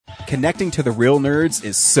connecting to the real nerds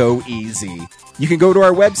is so easy. You can go to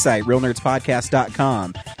our website,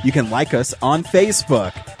 realnerdspodcast.com. You can like us on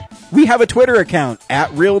Facebook. We have a Twitter account,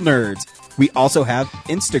 @RealNerds. We also have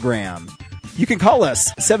Instagram. You can call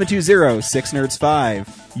us,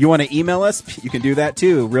 720-6nerds5. You want to email us? You can do that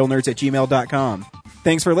too, realnerds@gmail.com.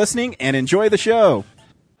 Thanks for listening, and enjoy the show.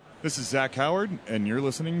 This is Zach Howard, and you're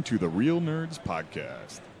listening to the Real Nerds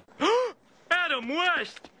Podcast. Adam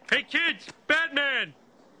West! Hey kids, Batman!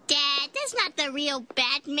 Dad, that's not the real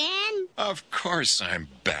Batman. Of course I'm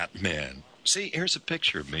Batman. See, here's a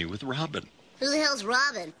picture of me with Robin. Who the hell's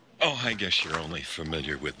Robin? Oh, I guess you're only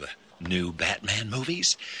familiar with the new Batman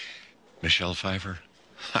movies. Michelle Pfeiffer.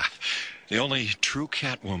 Ha. The only true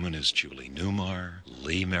Catwoman is Julie Newmar,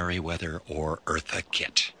 Lee Merriweather, or Eartha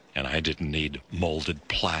Kitt. And I didn't need molded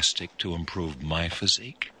plastic to improve my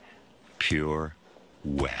physique. Pure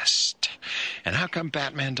West. And how come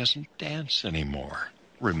Batman doesn't dance anymore?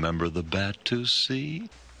 Remember the Bat-2-C?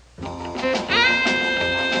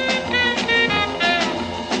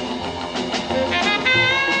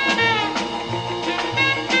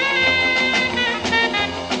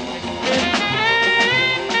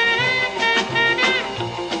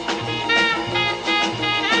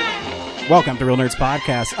 Welcome to Real Nerds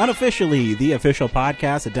Podcast, unofficially the official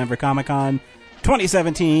podcast at Denver Comic Con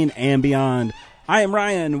 2017 and beyond. I am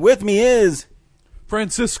Ryan. With me is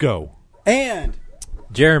Francisco and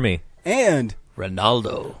Jeremy and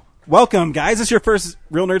Ronaldo. Welcome, guys. This is your first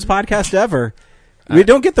Real Nerds Podcast ever. We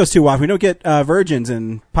don't get those too often. We don't get virgins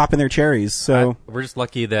and popping their cherries. So we're just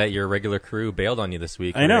lucky that your regular crew bailed on you this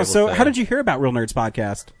week. I know. So how did you hear about Real Nerds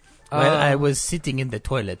Podcast? Well, I was sitting in the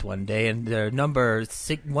toilet one day, and the number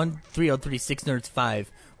 13036 Nerds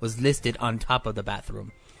 5 was listed on top of the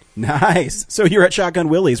bathroom. Nice. So you're at Shotgun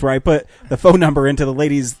Willie's, where I put the phone number into the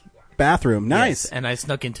ladies' bathroom. Nice. Yes, and I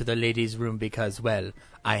snuck into the ladies' room because, well,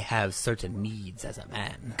 I have certain needs as a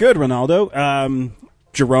man. Good, Ronaldo.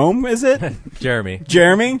 Jerome, is it? Jeremy.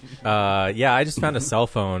 Jeremy? Yeah, I just found a cell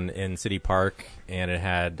phone in City Park, and it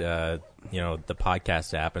had, the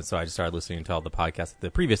podcast app, and so I just started listening to all the podcasts that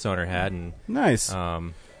the previous owner had, and nice.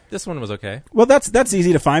 This one was okay. Well, that's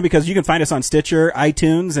easy to find because you can find us on Stitcher,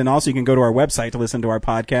 iTunes, and also you can go to our website to listen to our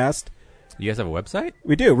podcast. You guys have a website?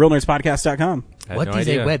 We do, realnerdspodcast.com. What is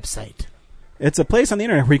a website? It's a place on the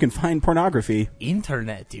internet where you can find pornography.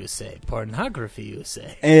 Internet, you say. Pornography, you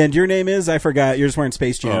say. And your name is? I forgot. You're just wearing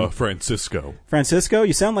Space Jam. Francisco. Francisco?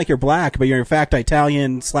 You sound like you're black, but you're in fact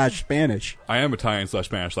Italian/Spanish. I am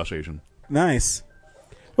Italian/Spanish/Asian. Nice.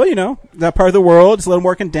 Well, that part of the world is a little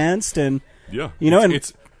more condensed, and yeah,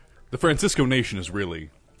 it's the Francisco nation is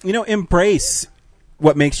really embrace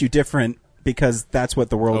what makes you different because that's what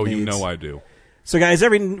the world needs. Oh, I do. So, guys,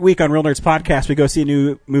 every week on Real Nerds Podcast, we go see a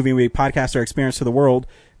new movie. We podcast our experience to the world.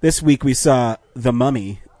 This week, we saw The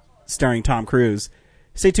Mummy, starring Tom Cruise.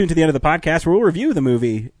 Stay tuned to the end of the podcast where we'll review the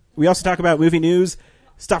movie. We also talk about movie news,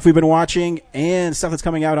 stuff we've been watching, and stuff that's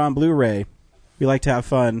coming out on Blu-ray. We like to have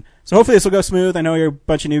fun. So hopefully this will go smooth. I know you're a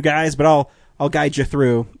bunch of new guys, but I'll guide you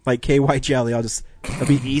through like KY Jelly. It'll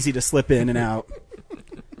be easy to slip in and out.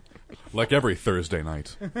 Like every Thursday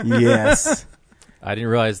night. Yes. I didn't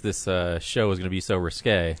realize this show was going to be so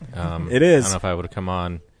risque. It is. I don't know if I would have come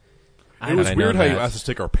on. It was weird how you asked us to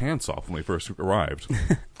take our pants off when we first arrived.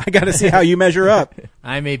 I got to see how you measure up.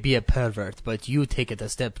 I may be a pervert, but you take it a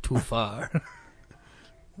step too far.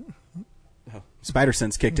 Spider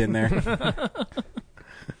sense kicked in there.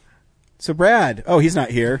 So Brad, he's not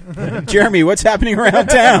here. Jeremy, what's happening around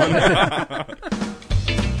town?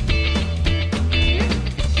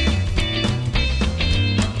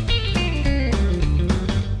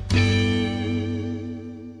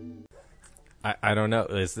 I don't know.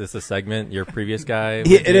 Is this a segment your previous guy?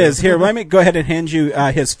 It is. Here, let me go ahead and hand you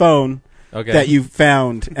his phone that you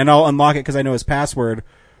found, and I'll unlock it because I know his password,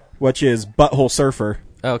 which is Butthole Surfer.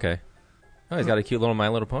 Oh, okay. Oh, he's got a cute little My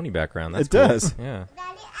Little Pony background. That's it cool. does. Yeah.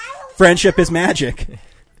 Friendship is magic.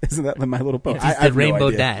 Isn't that My Little Pony? It's the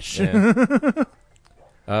Rainbow Dash. Yeah.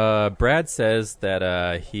 Brad says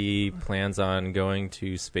that he plans on going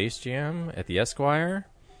to Space Jam at the Esquire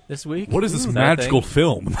this week. What is this magical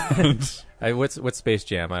film? What's Space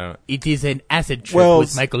Jam? I don't. It is an acid trip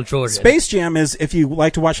with Michael Jordan. Space Jam is if you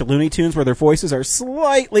like to watch the Looney Tunes where their voices are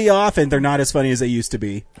slightly off and they're not as funny as they used to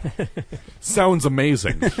be. Sounds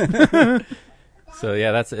amazing. So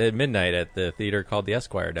yeah, that's at midnight at the theater called the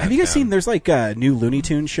Esquire downtown. Have you guys seen? There's like a new Looney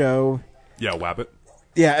Tunes show. Yeah, Wabbit.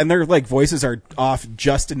 Yeah, and their voices are off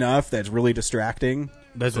just enough that's really distracting.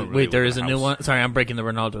 There is a new one. Sorry, I'm breaking the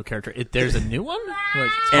Ronaldo character. There's a new one.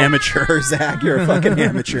 Amateur, Zach. You're a fucking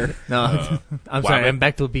amateur. No, I'm sorry. I'm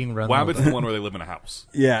back to being Ronaldo. Wabbit's the one where they live in a house.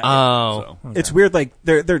 Yeah. Oh, So. okay. It's weird. Like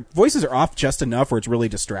their voices are off just enough where it's really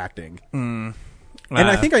distracting. And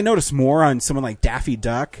I think I noticed more on someone like Daffy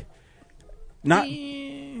Duck. Not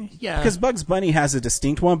because Bugs Bunny has a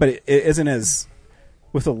distinct one, but it isn't as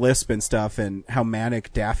with a lisp and stuff and how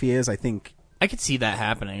manic Daffy is. I think I could see that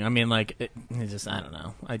happening. I mean, like, it's just, I don't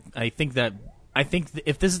know. I think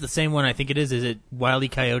if this is the same one, I think it is. Is it Wile E.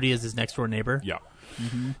 Coyote as his next door neighbor? Yeah.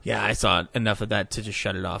 Mm-hmm. Yeah, I saw enough of that to just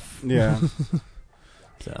shut it off. Yeah.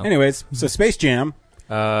 So. Anyways, so Space Jam.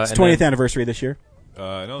 It's 20th anniversary this year.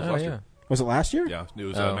 No, it was last year. Was it last year? Yeah, it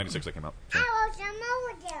was 96 that came out. So.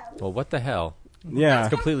 Well, what the hell? Yeah. It's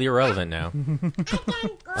completely irrelevant now.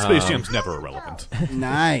 Space Jam's never irrelevant.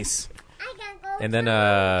 Nice. And then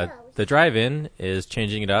the drive-in is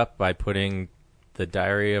changing it up by putting The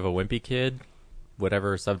Diary of a Wimpy Kid,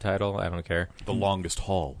 whatever subtitle, I don't care. The Longest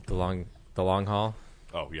Haul. The long haul.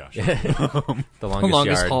 Oh yeah, sure. The Longest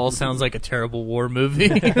Yard. Haul sounds like a terrible war movie.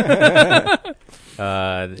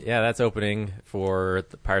 That's opening for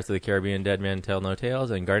the Pirates of the Caribbean: Dead Men Tell No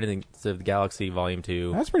Tales and Guardians of the Galaxy Volume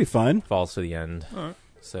 2. That's pretty fun. Falls to the end. All right.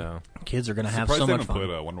 So kids are gonna have Surprised so they much haven't fun.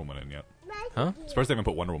 put Wonder Woman in yet. Huh? Surprised they haven't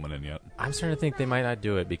put Wonder Woman in yet. I'm starting to think they might not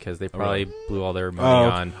do it because they probably blew all their money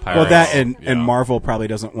on Pirates. Well, that and Yeah. Marvel probably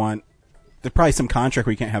doesn't want. There's probably some contract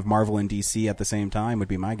where you can't have Marvel and DC at the same time. Would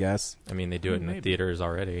be my guess. I mean, they do it in the theaters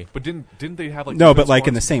already. But didn't they have like No, but like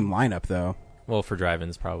in the same lineup though. Well, for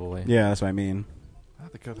drive-ins probably. Yeah, that's what I mean. I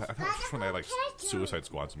thought this one they had like Suicide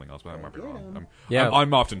Squad something else, but I might be wrong. Yeah.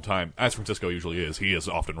 I'm often as Francisco usually is. He is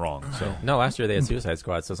often wrong. So No, last year they had Suicide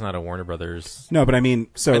Squad, so it's not a Warner Brothers. No, but I mean,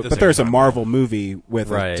 At the but same there's a time. Marvel movie with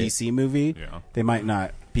Right. a DC movie. Yeah. They might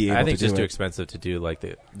not be able I think to it's just do too it. expensive to do like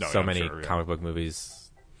No, so yeah, many sure, yeah. comic book movies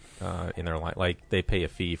in their line. Like they pay a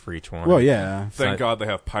fee for each one. Well, yeah. thank not- God they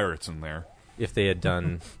have pirates in there. If they had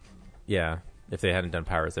done, if they hadn't done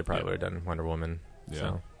Pirates, they probably Yeah. would have done Wonder Woman. Yeah.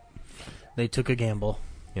 So They took a gamble.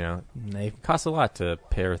 it costs a lot to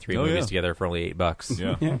pair three Oh, movies yeah. together for only $8.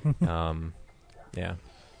 Yeah. Yeah.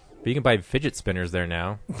 But you can buy fidget spinners there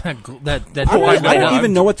now. I don't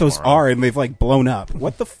even know what those tomorrow. are, and they've like blown up.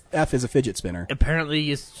 What the f is a fidget spinner? Apparently,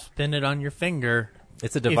 you spin it on your finger.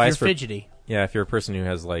 It's a If device you're for fidgety. Yeah, if you're a person who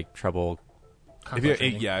has like trouble If you,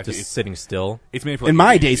 Concentrating. yeah, if just it's, sitting still. it's made for like, In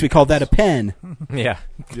my ADHD. days, we called that a pen. Yeah.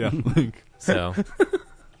 Yeah. So,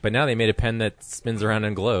 but now they made a pen that spins around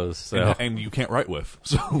and glows. So, and you can't write with.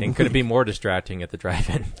 So and could it be more distracting at the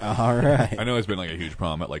drive-in? All right. I know it's been like a huge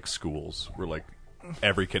problem at like schools where like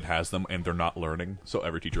every kid has them and they're not learning, so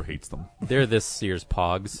every teacher hates them. They're this year's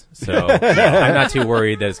Pogs, so I'm not too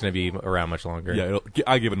worried that it's going to be around much longer. Yeah,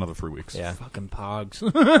 I give it another 3 weeks. Yeah. Fucking pogs.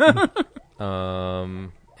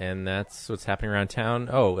 And that's what's happening around town.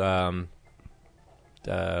 Oh,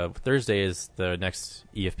 Thursday is the next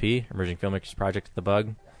EFP, Emerging Filmmakers Project at the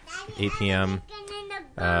Bug, 8 p.m.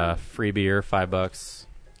 Free beer, $5.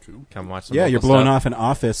 Cool. Come watch some Yeah, local you're blowing stuff. off an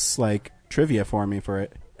Office like trivia for me for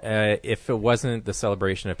it. If it wasn't the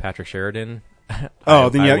celebration of Patrick Sheridan, Oh,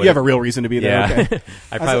 then you would've- have a real reason to be there. Yeah, Okay.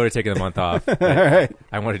 I probably would have taken a month off. All right.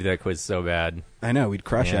 I wanted to do that quiz so bad. I know we'd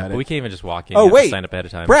crush Yeah, at but it. we can't even just walk in. Oh You have to wait, sign up ahead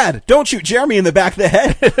of time. Brad, don't shoot Jeremy in the back of the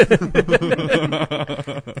head.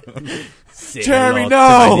 Say Jeremy, hello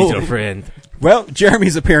no! to my little friend. Well,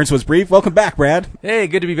 Jeremy's appearance was brief. Welcome back, Brad. Hey,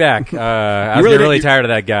 good to be back. I was really really didn't- tired of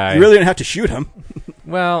that guy. You really didn't have to shoot him,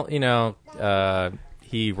 Well,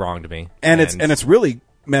 he wronged me, and it's really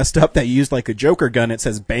messed up that you used like a Joker gun. It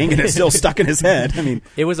says bang, and it's still stuck in his head. I mean,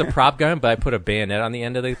 It was a prop gun, but I put a bayonet on the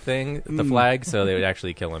end of the thing, the flag, so they would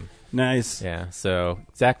actually kill him. nice, Yeah. So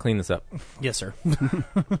Zach, clean this up. Yes, sir.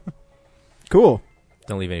 cool.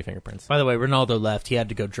 Don't leave any fingerprints. By the way, Ronaldo left. He had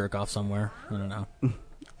to go jerk off somewhere. I don't know.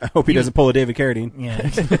 I hope he doesn't pull a David Carradine. Yeah.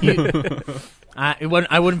 I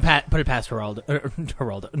wouldn't put it past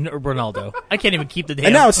Ronaldo. I can't even keep the damn.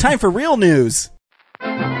 And now it's time for real news.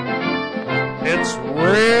 It's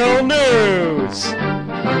real news.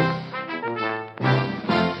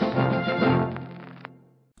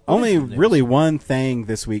 Only really one thing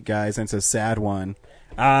this week, guys, and it's a sad one.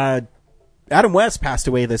 Adam West passed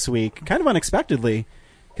away this week, kind of unexpectedly,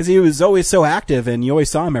 because he was always so active and you always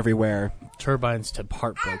saw him everywhere. Turbines to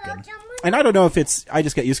heartbroken. And I don't know if I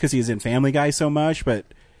just get used because he was in Family Guy so much, but,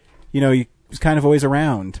 he was kind of always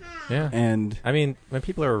around. Yeah. And I mean, when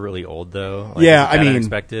people are really old, though, Yeah, is it I that mean-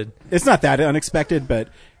 unexpected. it's not that unexpected, but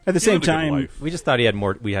at the same lived a good time, life. We just thought we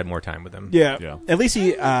had more time with him. yeah, Yeah. at least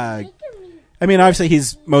he, obviously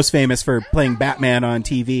he's most famous for playing Batman on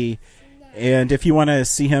TV. And if you want to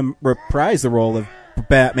see him reprise the role of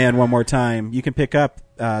Batman one more time, you can pick up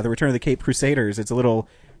The Return of the Caped Crusaders. It's a little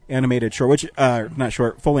animated short,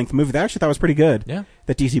 full length movie that I actually thought was pretty good. Yeah.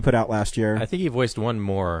 That DC put out last year. I think he voiced one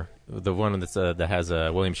more. The one that's that has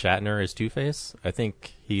William Shatner as Two-Face. I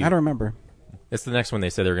think I don't remember. It's the next one they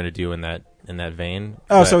said they were going to do in that vein.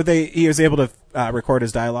 Oh, But so he was able to record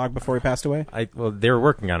his dialogue before he passed away? well, they were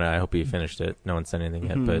working on it. I hope he finished it. No one said anything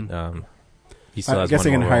yet, but he still I has guess one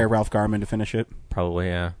they can more hire role. Ralph Garman to finish it. Probably,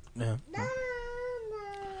 yeah. Yeah.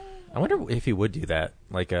 I wonder if he would do that,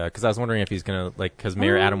 because I was wondering if he's gonna because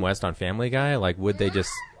Mayor Adam West on Family Guy, would they just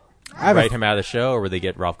write him out of the show, or would they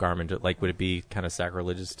get Ralph Garman to would it be kind of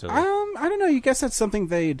sacrilegious to? I don't know. You guess that's something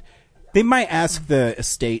they might ask the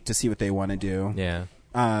estate to see what they want to do. Yeah.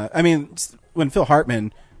 I mean, when Phil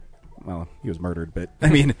Hartman, well, he was murdered, but I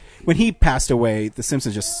mean, when he passed away, The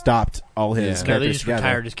Simpsons just stopped all his Yeah. Yeah, they characters just together.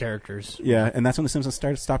 retired his characters. Yeah, and that's when The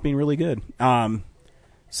Simpsons stopped being really good.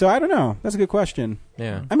 So I don't know. That's a good question.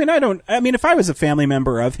 Yeah. I mean, if I was a family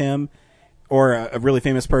member of him or a really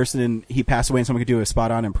famous person and he passed away and someone could do a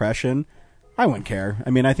spot on impression, I wouldn't care. I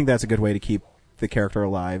mean, I think that's a good way to keep the character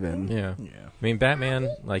alive. And Yeah. I mean, Batman,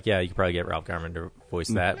 you could probably get Ralph Garman to voice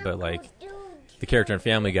that, but the character in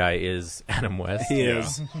Family Guy is Adam West. he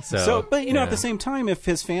is. So, But at the same time, if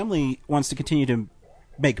his family wants to continue to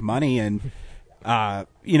make money and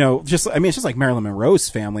it's just like Marilyn Monroe's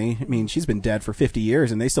family. I mean, she's been dead for 50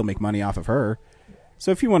 years and they still make money off of her. So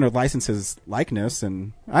if you want to license his likeness,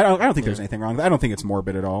 and I don't think there's anything wrong with that. I don't think it's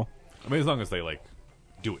morbid at all. I mean, as long as they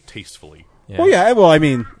do it tastefully. Yeah. Well, yeah. Well, I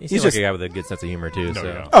mean, He he's seems like a guy with a good sense of humor too. No, so.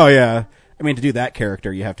 yeah. Oh yeah. I mean, to do that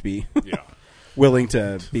character, you have to be Yeah. willing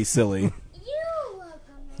to be silly.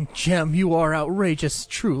 Jem, you are outrageous.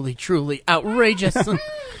 Truly, truly outrageous.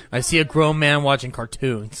 I see a grown man watching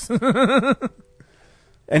cartoons.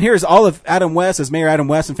 And here's all of Adam West as Mayor Adam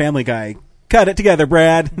West and Family Guy. Cut it together,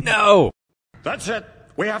 Brad. No. That's it.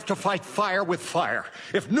 We have to fight fire with fire.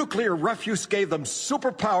 If nuclear refuse gave them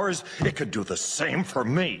superpowers, it could do the same for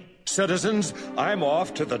me. Citizens, I'm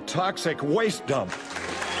off to the toxic waste dump.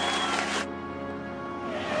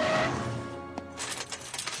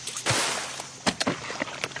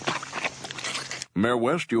 Mayor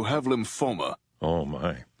West, you have lymphoma. Oh,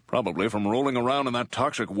 my. Probably from rolling around in that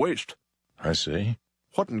toxic waste. I see.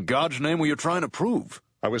 What in God's name were you trying to prove?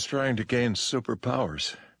 I was trying to gain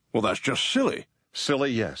superpowers. Well, that's just silly.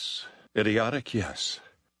 Silly, yes. Idiotic, yes.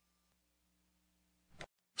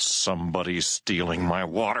 Somebody's stealing my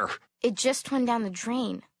water. It just went down the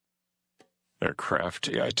drain. They're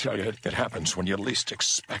crafty, I tell you. It happens when you least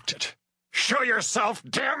expect it. Show yourself,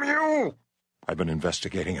 damn you! I've been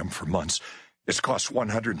investigating him for months. It's cost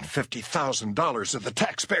 $150,000 of the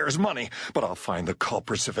taxpayers' money, but I'll find the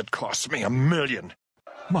culprits if it costs me $1 million.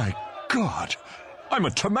 My God, I'm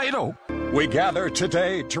a tomato. We gather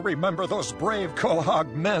today to remember those brave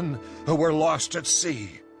Quahog men who were lost at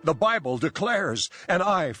sea. The Bible declares an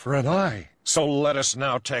eye for an eye. So let us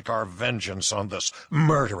now take our vengeance on this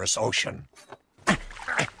murderous ocean.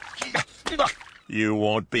 You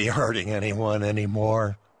won't be hurting anyone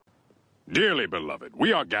anymore. Dearly beloved,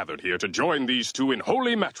 we are gathered here to join these two in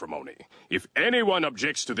holy matrimony. If anyone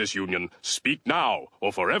objects to this union, speak now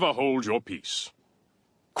or forever hold your peace.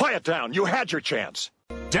 Quiet down. You had your chance.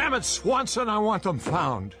 Damn it, Swanson, I want them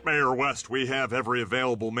found. Mayor West, we have every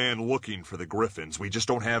available man looking for the Griffins. We just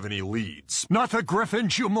don't have any leads. Not the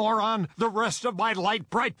Griffins, you moron. The rest of my light,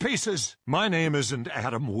 bright pieces. My name isn't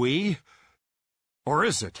Adam Wee. Or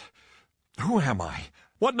is it? Who am I?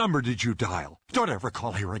 What number did you dial? Don't ever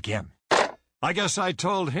call here again. I guess I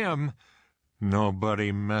told him,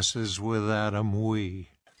 nobody messes with Adam Wee.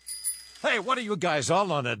 Hey, what are you guys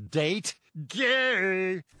all on a date?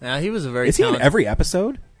 Gay! Now he was a very Is he in talented. every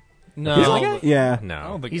episode? No, Yeah.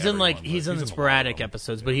 No. he's in he's in sporadic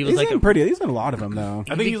episodes, but he was He's like in he's in a lot of them though.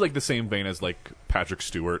 I think he's the same vein as Patrick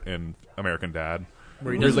Stewart in American Dad.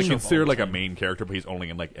 Where he He's doesn't show up considered all the a main character, but he's only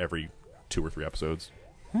in every 2 or 3 episodes.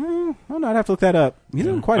 Oh no, I'd have to look that up. He's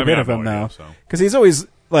in quite a I mean, bit of I them have no now. idea, so. Because he's always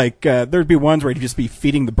there'd be ones where he'd just be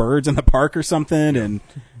feeding the birds in the park or something, and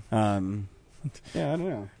yeah, I don't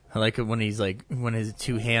know. I like it when when his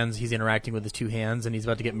two hands, he's interacting with his two hands, and he's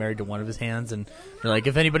about to get married to one of his hands, and they're like,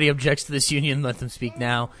 if anybody objects to this union, let them speak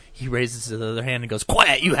now. He raises his other hand and goes,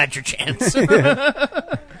 quiet, you had your chance.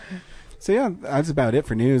 So yeah, that's about it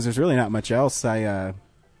for news. There's really not much else.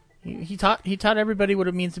 He taught everybody what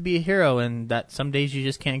it means to be a hero, and that some days you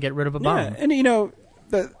just can't get rid of a bomb. Yeah, and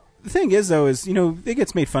the thing is though is it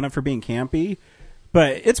gets made fun of for being campy,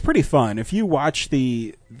 but it's pretty fun if you watch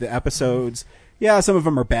the episodes. Yeah, some of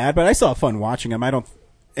them are bad, but I still have fun watching them.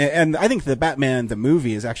 And I think the Batman the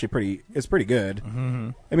movie is actually pretty good. Mm-hmm.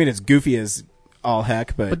 I mean, it's goofy as all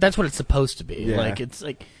heck, but that's what it's supposed to be. Yeah. Like it's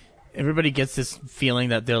like everybody gets this feeling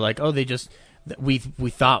that they're like, oh, they just we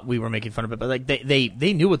thought we were making fun of it, but like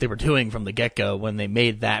they knew what they were doing from the get go when they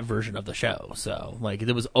made that version of the show. So like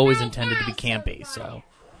it was always intended to be campy. So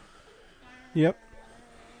yep.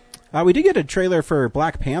 We did get a trailer for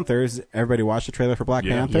Black Panther. Has everybody watched the trailer for Black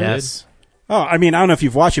Panther? Yes. Oh, I mean, I don't know if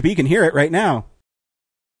you've watched it, but you can hear it right now.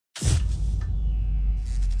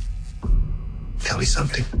 Tell me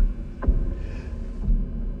something.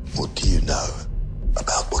 What do you know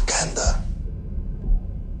about Wakanda?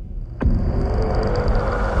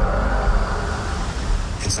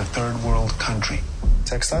 It's a third world country.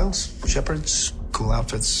 Textiles, shepherds, cool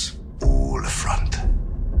outfits. All front.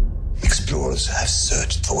 Explorers have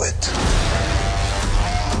searched for it.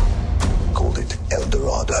 Called it El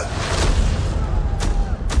Dorado.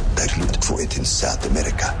 They looked for it in South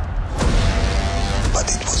America. But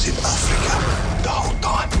it was in Africa the whole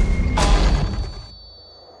time.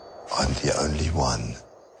 I'm the only one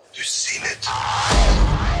who's seen it.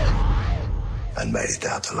 And made it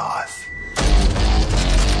out alive.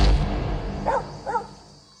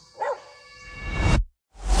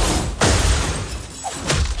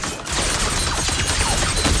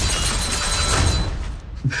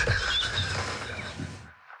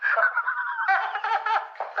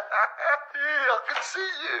 I can see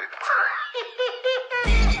you.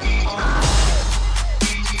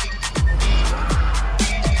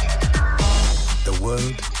 The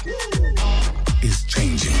world is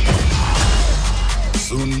changing.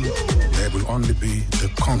 Soon, there will only be the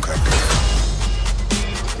conquered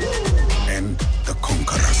and the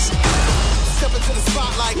conquerors. Step into the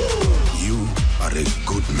spotlight. You are a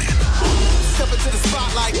good man. Step into the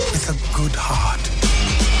spotlight. With a good heart.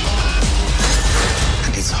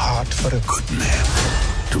 And it's hard for a good man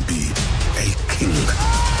to be a king.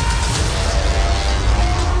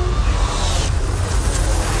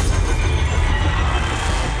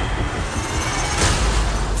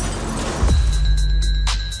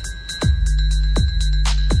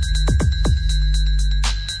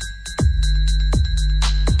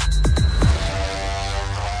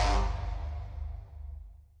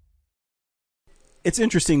 It's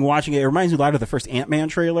interesting watching it. It reminds me a lot of the first Ant-Man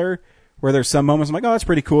trailer, where there's some moments I'm like, oh, that's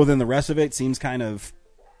pretty cool. Then the rest of it seems kind of...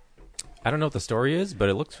 I don't know what the story is, but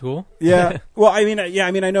it looks cool. Yeah. Well, I mean,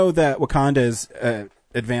 I know that Wakanda is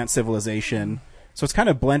advanced civilization, so it's kind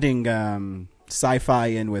of blending sci-fi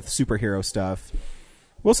in with superhero stuff.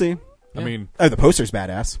 We'll see. I mean... the poster's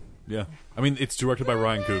badass. Yeah. I mean, it's directed by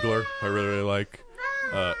Ryan Coogler, who I really, really like.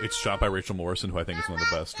 It's shot by Rachel Morrison, who I think is one of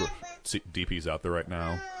the best DPs out there right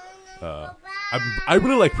now. I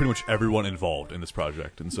really like pretty much everyone involved in this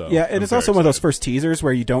project, and so yeah, and it's also one of those first teasers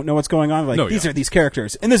where you don't know what's going on. Like these are these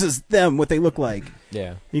characters, and this is them, what they look like.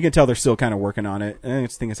 Yeah, you can tell they're still kind of working on it. And I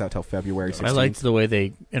think it's out till February 16th. I liked the way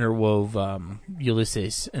they interwove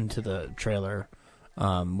Ulysses into the trailer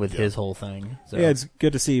with his whole thing. So. Yeah, it's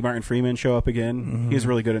good to see Martin Freeman show up again. Mm-hmm. He was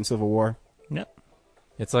really good in Civil War. Yep.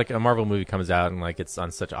 It's like a Marvel movie comes out and like it's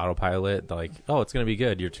on such autopilot. Like, oh, it's gonna be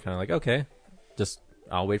good. You're just kind of like, okay, just.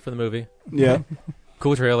 I'll wait for the movie. Yeah.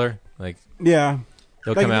 Cool trailer. Like, yeah.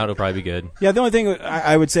 It'll come out. It'll probably be good. Yeah, the only thing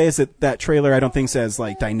I would say is that trailer I don't think says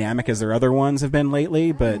like dynamic as their other ones have been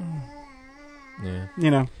lately, but yeah,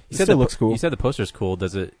 you know, you said it looks cool. You said the poster's cool.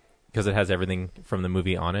 Does it? Because it has everything from the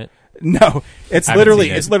movie on it. No, it's literally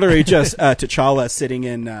just T'Challa sitting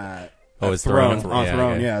in his throne.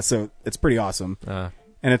 throne. Yeah, so it's pretty awesome.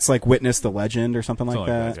 And it's like Witness the Legend or something like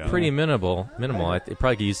that. Yeah. Pretty minimal. It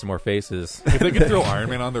probably could use some more faces. If they could throw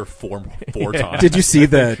Iron Man on there four times. Did you see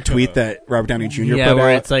the tweet that Robert Downey Jr. put out? Yeah,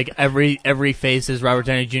 where it's like every face is Robert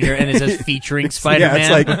Downey Jr. and it says featuring Spider-Man.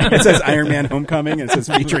 Yeah, it's like it says Iron Man Homecoming and it says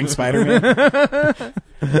featuring Spider-Man.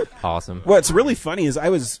 Awesome. What's really funny is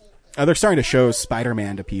they're starting to show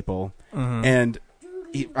Spider-Man to people, and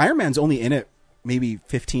Iron Man's only in it maybe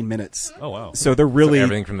 15 minutes. Oh, wow. So they're really...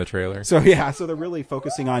 everything from the trailer. So they're really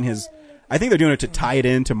focusing on his... I think they're doing it to tie it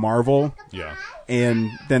into Marvel. Yeah. And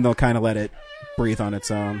then they'll kind of let it breathe on its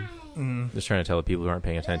own. Just trying to tell the people who aren't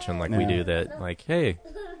paying attention like we do that, like, hey,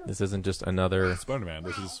 this isn't just another... Spider-Man,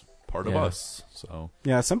 this is part of us. So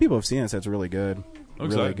yeah, some people have seen it, so it's really good.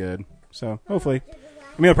 Okay. Really good. So, hopefully...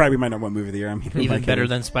 I mean, it'll probably be my number one movie of the year. I mean, even better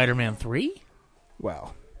than Spider-Man 3?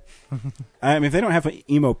 Well, I mean, if they don't have an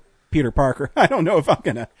emo Peter Parker, I don't know if I'm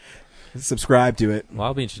going to subscribe to it. Well,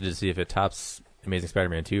 I'll be interested to see if it tops Amazing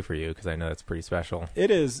Spider-Man 2 for you, because I know that's pretty special.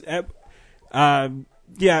 It is. Yeah,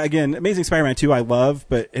 again, Amazing Spider-Man 2 I love,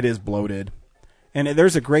 but it is bloated. And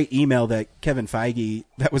there's a great email that Kevin Feige,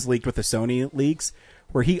 that was leaked with the Sony leaks,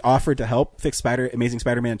 where he offered to help fix Amazing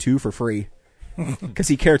Spider-Man 2 for free. because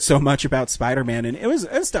he cared so much about Spider-Man, and it was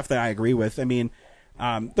stuff that I agree with. I mean,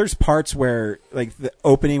 there's parts where, like the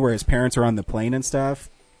opening where his parents are on the plane and stuff,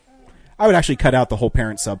 I would actually cut out the whole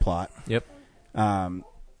parent subplot. Yep.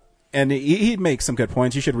 And he'd make some good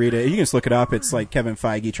points. You should read it. You can just look it up. It's like Kevin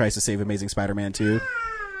Feige tries to save Amazing Spider-Man 2.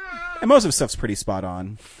 And most of the stuff's pretty spot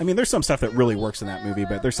on. I mean, there's some stuff that really works in that movie,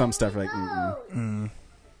 but there's some stuff like,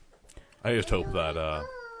 I just hope that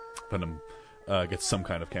Venom gets some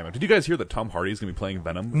kind of cameo. Did you guys hear that Tom Hardy is going to be playing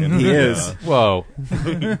Venom? He is. Whoa.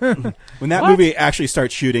 When that movie actually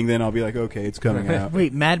starts shooting, then I'll be like, okay, it's coming out.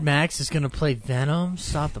 Wait, Mad Max is going to play Venom?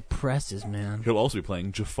 Stop the presses, man. He'll also be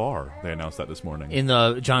playing Jafar. They announced that this morning. In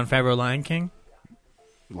the Jon Favreau Lion King?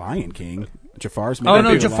 Lion King? Jafar's Oh,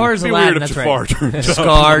 no, Jafar's Aladdin. That's right.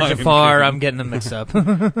 Scar, Jafar. I'm getting them mixed up.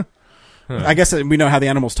 I guess we know how the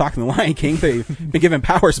animals talk in the Lion King. They've been given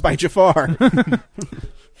powers by Jafar.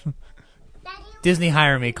 Disney,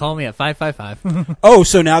 hire me. Call me at 555. Oh,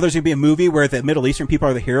 so now there's going to be a movie where the Middle Eastern people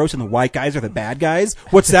are the heroes and the white guys are the bad guys?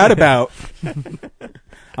 What's that about?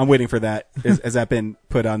 I'm waiting for that. Has that been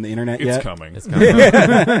put on the internet yet? It's coming. It's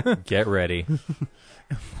coming. Get ready.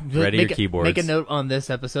 Ready your keyboards. Make a note on this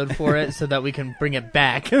episode for it so that we can bring it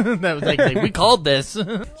back. That was like we called this.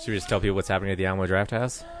 Should we just tell people what's happening at the Alamo Draft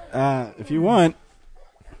House? If you want.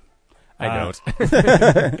 I don't.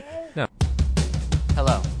 No.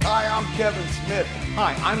 Hello. Hi, I'm Kevin Smith.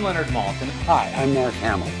 Hi, I'm Leonard Maltin. Hi, I'm Mark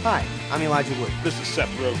Hamill. Hi, I'm Elijah Wood. This is Seth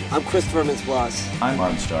Rogen. I'm Christopher Mintz-Plasse. I'm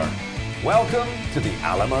Ron Starr. Welcome to the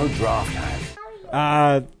Alamo Draft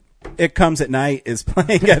House. It Comes at Night is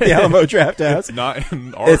playing at the Alamo Draft House. Not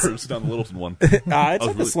in ours. It's down the Littleton one. It's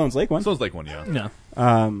like the Sloan's Lake one. Sloan's Lake one, yeah.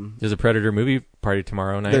 No. There's a Predator movie party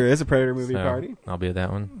tomorrow night. There is a Predator movie party. I'll be at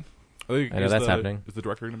that one. I know Is that's happening. Is the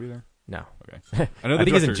director going to be there? No. Okay. I think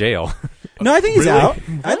he's in jail. No, I think he's Really? out.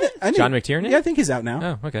 I think, John McTiernan? Yeah, I think he's out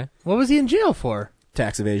now. Oh, okay. What was he in jail for?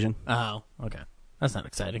 Tax evasion. Oh, okay. That's not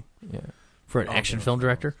exciting. Yeah. For an action film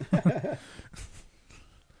director.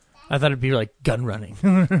 I thought it'd be like gun running.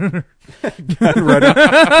 Gun running.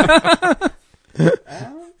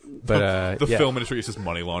 But the film industry is just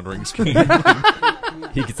money laundering scheme.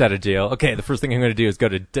 He gets out of jail. Okay, the first thing I'm going to do is go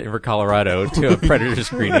to Denver, Colorado to a Predator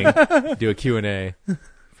screening, do a Q&A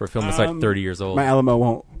for a film that's like 30 years old. My Alamo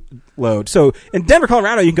won't load. So in Denver,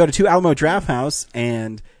 Colorado, you can go to 2 Alamo Draft House,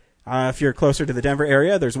 and if you're closer to the Denver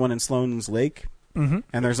area, there's one in Sloan's Lake, and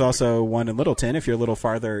there's also one in Littleton. If you're a little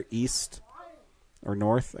farther east or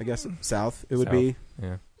north, I guess south, it would be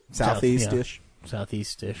southeast-ish.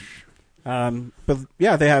 Southeast-ish. But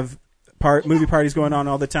yeah, they have movie parties going on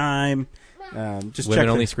all the time. Just women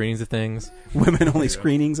check only screenings of things. Women only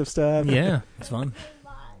screenings of stuff. Yeah, it's fun.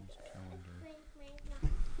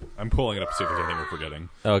 I'm pulling it up to see if there's anything we're forgetting.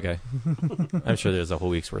 Oh, okay. I'm sure there's a whole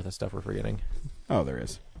week's worth of stuff we're forgetting. Oh, there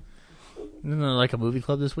is. Isn't there like a movie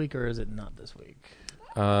club this week, or is it not this week?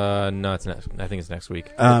 No, it's next. I think it's next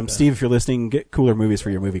week. Steve, if you're listening, get cooler movies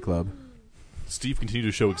for your movie club. Steve, continue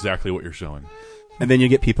to show exactly what you're showing. And then you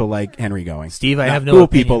get people like Henry going. Steve, I Not have no cool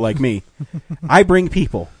opinion. people like me. I bring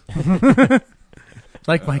people.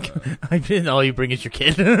 Like Mike, all you bring is your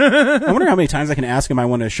kid. I wonder how many times I can ask him I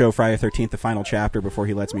want to show Friday the 13th, the final chapter, before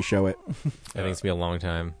he lets me show it. I think it's going to be a long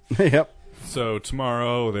time. Yep. So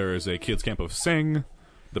tomorrow there is a kids camp of Sing,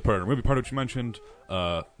 the Predator movie part which you mentioned,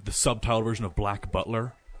 the subtitle version of Black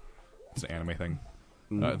Butler. It's an anime thing.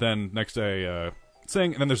 Then next day,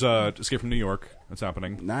 Sing, and then there's Escape from New York. That's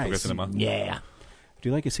happening. Nice. Okay, cinema. Yeah. Do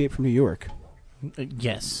you like Escape from New York?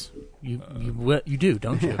 Yes. You do,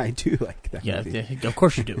 don't you? I do like that movie. Of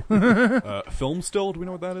course you do. Film Still, do we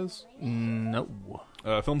know what that is? No.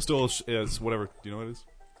 Film Still is whatever. Do you know what it is?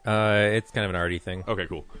 It's kind of an arty thing. Okay,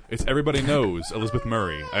 cool. It's Everybody Knows Elizabeth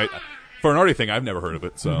Murray. For an arty thing, I've never heard of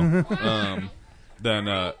it. So,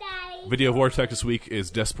 then Video Vortex this week is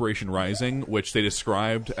Desperation Rising, which they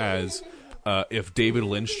described as if David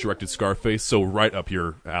Lynch directed Scarface, so right up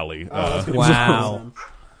your alley. Wow.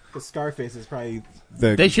 The Scarface is probably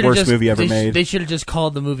the worst movie ever made. They should have just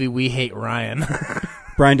called the movie We Hate Ryan.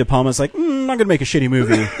 Brian De Palma's like, I'm going to make a shitty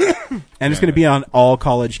movie. And it's going to be on all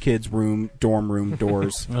college kids' dorm room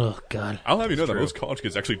doors. Oh, God. I'll have you know that most college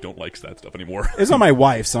kids actually don't like that stuff anymore. It's on my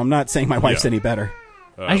wife, so I'm not saying my wife's any better.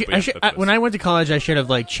 When I went to college, I should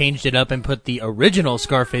have changed it up and put the original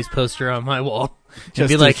Scarface poster on my wall. Just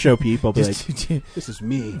be to like, show people, this is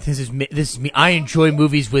me. This is me. I enjoy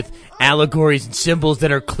movies with allegories and symbols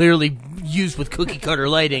that are clearly used with cookie cutter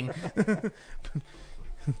lighting.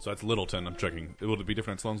 So that's Littleton. I'm checking. Will it be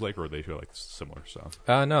different at Sloan's Lake, or they feel similar stuff?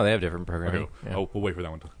 No, they have different programming. Okay. Yeah. Oh, we'll wait for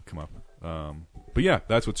that one to come up. But yeah,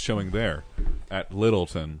 that's what's showing there at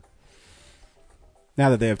Littleton. Now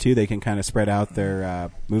that they have two, they can kind of spread out their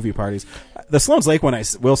movie parties. The Sloan's Lake one, I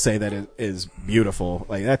will say that it is beautiful.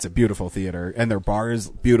 Like, that's a beautiful theater, and their bar is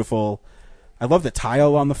beautiful. I love the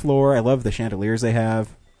tile on the floor. I love the chandeliers they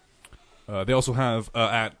have. They also have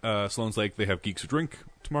at Sloan's Lake. They have Geeks Who Drink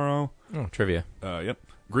tomorrow. Oh, trivia. Yep.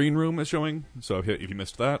 Green Room is showing, so if you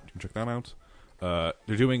missed that, you can check that out.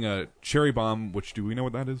 They're doing a Cherry Bomb, which do we know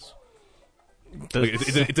what that is?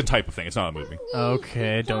 It's a type of thing. It's not a movie.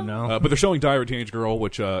 Okay, don't know. But they're showing Diary of a Teenage Girl,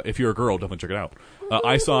 which if you're a girl, definitely check it out.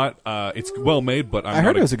 I saw it. It's well made, but I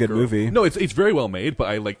heard it was a good movie. No, it's very well made,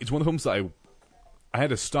 but it's one of the films that I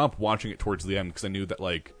had to stop watching it towards the end because I knew that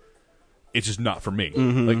it's just not for me.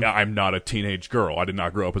 Mm-hmm. Like, I'm not a teenage girl. I did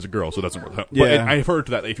not grow up as a girl, so it doesn't work. Yeah. But I've heard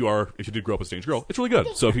that if you did grow up as a teenage girl, it's really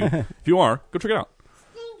good. So if you are, go check it out.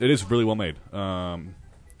 It is really well made. The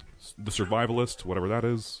Survivalist, whatever that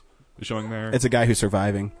is showing there. It's a guy who's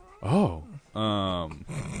surviving. Oh.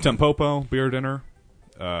 Tempopo, Beer Dinner.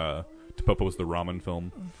 Tempopo is the ramen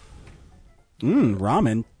film.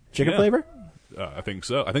 Ramen? Chicken flavor? I think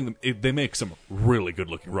so. I think they make some really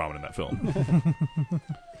good-looking ramen in that film.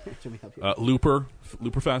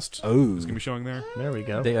 Looperfest is going to be showing there. There we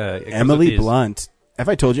go. Emily Blunt. Have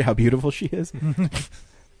I told you how beautiful she is?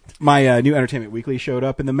 My new Entertainment Weekly showed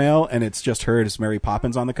up in the mail, and it's just her as Mary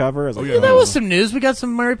Poppins on the cover. I was like, That was some news. We got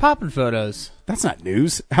some Mary Poppins photos. That's not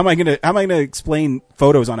news. How am I gonna explain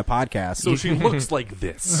photos on a podcast? So she looks like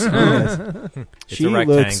this. She a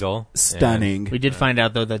rectangle. looks stunning. We did find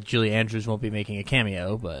out though that Julie Andrews won't be making a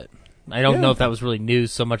cameo, but I don't know if that was really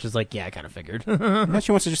news so much as I kind of figured. Yeah,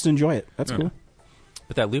 she wants to just enjoy it. That's cool.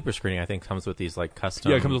 But that Looper screening, I think, comes with these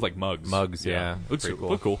custom. Yeah, it comes with mugs. Mugs, yeah. Looks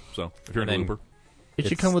cool. So if you're into Looper. It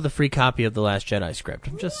should come with a free copy of The Last Jedi script.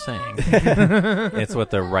 I'm just saying. It's what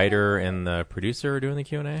the writer and the producer are doing the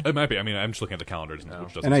Q&A? It might be. I mean, I'm just looking at the calendar, which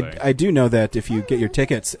doesn't and say. I do know that if you get your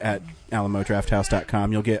tickets at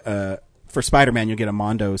AlamoDraftHouse.com, you'll get for Spider-Man, you'll get a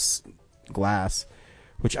Mondo's glass,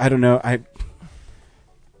 which I don't know. I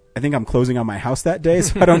think I'm closing on my house that day,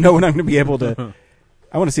 so I don't know when I'm going to be able to.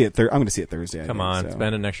 I want to see it. I'm going to see it Thursday. Come on,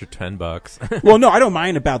 spend an extra $10. Well, no, I don't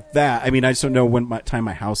mind about that. I mean, I just don't know when time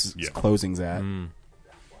my house closing's at.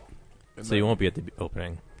 So you won't be at the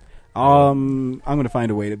opening. I'm going to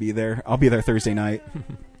find a way to be there. I'll be there Thursday night.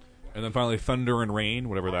 And then finally, Thunder and Rain,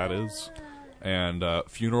 whatever that is, and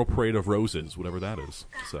Funeral Parade of Roses, whatever that is.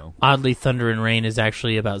 So oddly, Thunder and Rain is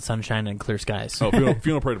actually about sunshine and clear skies. Oh,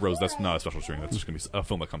 Funeral Parade of Roses. That's not a special screening. That's just going to be a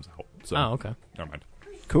film that comes out. So, okay. Never mind.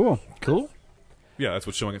 Cool. Yeah, that's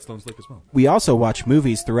what's showing at Sloan's Lake as well. We also watch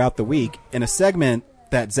movies throughout the week in a segment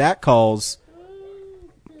that Zach calls,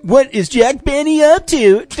 "What is Jack Benny up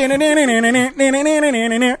to?" So,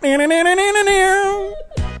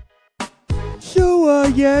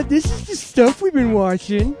 this is the stuff we've been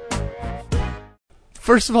watching.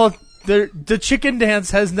 First of all, the chicken dance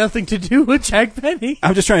has nothing to do with Jack Benny.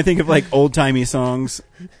 I'm just trying to think of old-timey songs.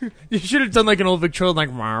 You should have done an old Victorian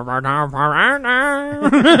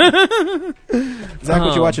Zach,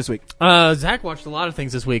 what'd you watch this week? Zach watched a lot of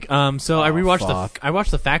things this week. I rewatched I watched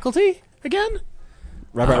The Faculty again.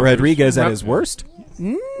 Robert Rodriguez at his worst?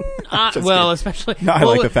 Especially. No, I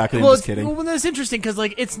like The Faculty. I'm just kidding. Well, that's interesting because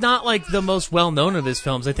it's not the most well known of his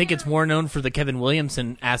films. I think it's more known for the Kevin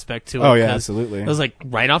Williamson aspect to it. Oh yeah, absolutely. It was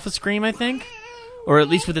right off of Scream, I think, or at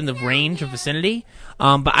least within the range or vicinity.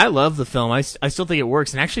 But I love the film. I still think it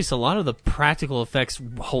works, and actually, a lot of the practical effects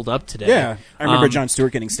hold up today. Yeah, I remember Jon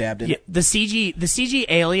Stewart getting stabbed in it. The CG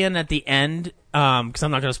alien at the end. Because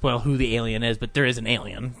I'm not going to spoil who the alien is, but there is an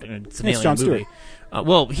alien. It's an alien Jon movie.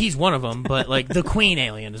 Stewart. He's one of them, but the Queen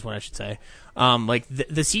alien is what I should say.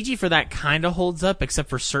 The CG for that kind of holds up, except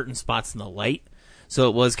for certain spots in the light. So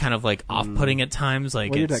it was kind of off-putting at times. When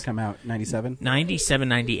did that come out? 97? 97,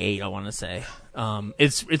 98, I want to say.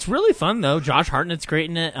 It's really fun though. Josh Hartnett's great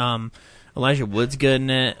in it. Elijah Wood's good in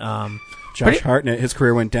it. Josh Hartnett, his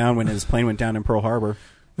career went down when his plane went down in Pearl Harbor.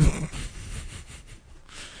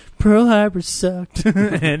 Pearl Harbor sucked,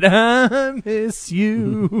 and I miss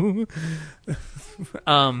you.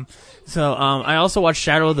 I also watched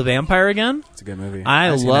Shadow of the Vampire again. It's a good movie.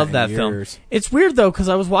 I love that film. It's weird though because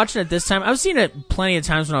I was watching it this time. I've seen it plenty of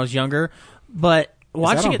times when I was younger, but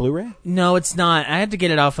watching Is that on it Blu-ray? No, it's not. I had to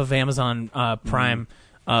get it off of Amazon Prime.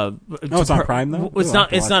 It's on Prime though. It's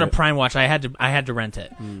not. It's not a Prime watch. I had to rent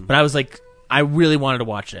it, but I was I really wanted to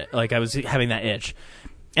watch it. I was having that itch,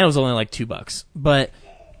 and it was only $2. But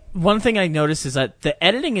one thing I noticed is that the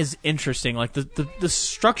editing is interesting. The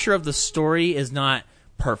structure of the story is not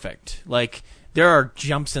perfect. There are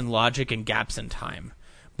jumps in logic and gaps in time,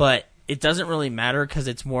 but it doesn't really matter because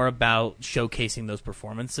it's more about showcasing those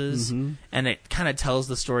performances, and it kind of tells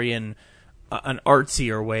the story in an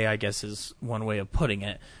artsier way, I guess is one way of putting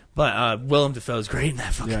it. But Willem Dafoe's great in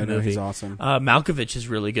that fucking movie. Yeah, I know, he's awesome. Malkovich is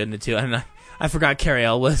really good in it too, and I forgot Cary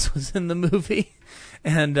Elwes was in the movie,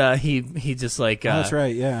 and he just like that's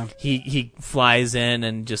right, yeah. He flies in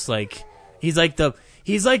and just like he's like the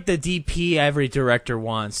DP every director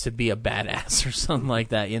wants to be a badass or something like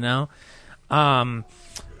that, you know.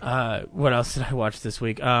 What else did I watch this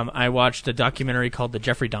week? I watched a documentary called The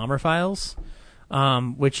Jeffrey Dahmer Files,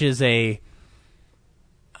 which is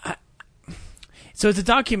so it's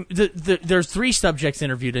a there's 3 subjects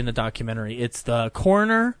interviewed in the documentary. It's the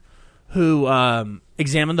coroner who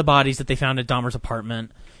examined the bodies that they found at Dahmer's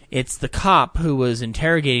apartment. It's the cop who was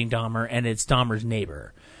interrogating Dahmer, and it's Dahmer's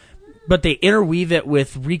neighbor. But they interweave it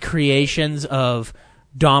with recreations of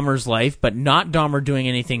Dahmer's life, but not Dahmer doing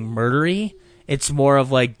anything murdery. It's more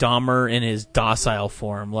of like Dahmer in his docile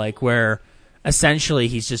form, like where essentially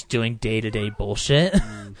he's just doing day-to-day bullshit.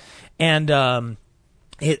 And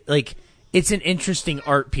it's an interesting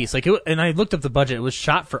art piece. And I looked up the budget. It was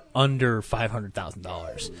shot for under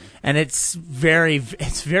 $500,000, and it's very,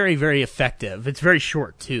 very effective. It's very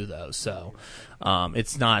short too, though. So,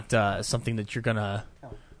 it's not something that you're gonna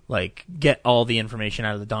like get all the information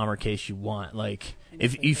out of the Dahmer case you want. Like,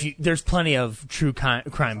 if you, there's plenty of true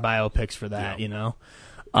crime biopics for that, you know.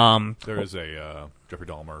 There is a Jeffrey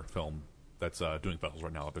Dahmer film that's doing festivals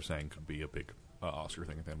right now that they're saying could be a big Oscar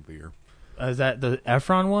thing at the end of the year. Is that the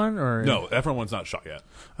Efron one? Or no, Efron one's not shot yet.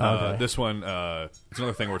 Okay. This one, it's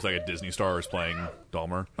another thing where it's like a Disney star is playing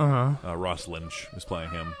Dahmer. Ross Lynch is playing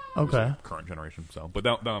him. Okay. Current generation. So, but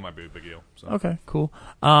that might be a big deal. So. Okay, cool.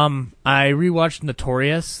 I rewatched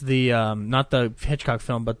Notorious, the not the Hitchcock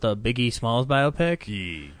film, but the Biggie Smalls biopic.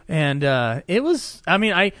 Yeah. And it was. I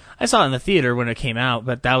mean, I saw it in the theater when it came out,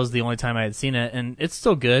 but that was the only time I had seen it, and it's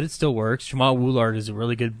still good. It still works. Jamal Woolard is a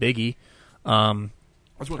really good Biggie.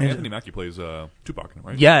 That's what Anthony Mackie plays Tupac in it,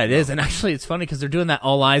 right? Yeah, it is. And actually, it's funny because they're doing that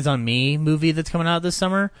All Eyes on Me movie that's coming out this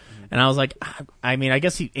summer. And I was like, I mean, I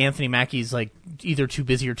guess Anthony Mackie's like either too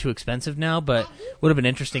busy or too expensive now, but would have been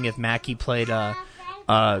interesting if Mackie played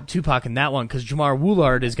Tupac in that one, because Jamar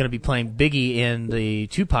Woolard is going to be playing Biggie in the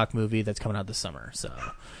Tupac movie that's coming out this summer. So,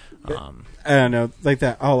 I don't know, like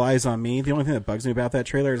that All Eyes on Me. The only thing that bugs me about that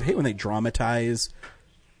trailer is I hate when they dramatize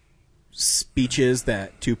speeches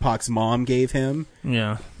that Tupac's mom gave him.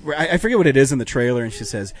 Yeah. I forget what it is in the trailer, and she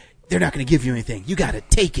says, "They're not going to give you anything. You got to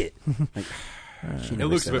take it." Like, it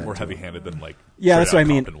looks a bit more heavy-handed than like. Yeah, that's what I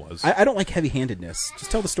mean. Was. I don't like heavy-handedness.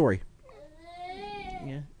 Just tell the story.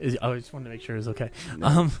 Yeah. I just wanted to make sure it was okay.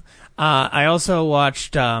 No. I also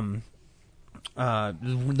watched the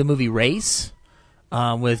movie Race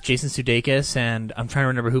with Jason Sudeikis, and I'm trying to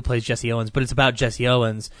remember who plays Jesse Owens, but it's about Jesse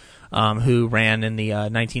Owens, who ran in the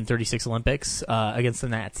 1936 Olympics against the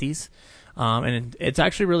Nazis. And it's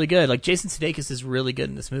actually really good. Like, Jason Sudeikis is really good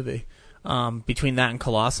in this movie. Between that and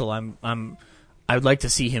Colossal, I would like to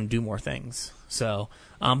see him do more things. So,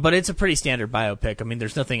 but it's a pretty standard biopic. I mean,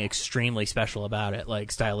 there's nothing extremely special about it,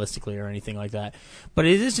 like stylistically or anything like that. But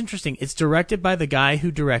it is interesting. It's directed by the guy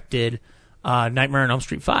who directed Nightmare on Elm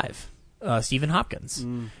Street 5, Stephen Hopkins.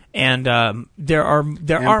 And there are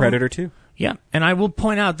Predator 2. Yeah, and I will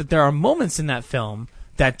point out that there are moments in that film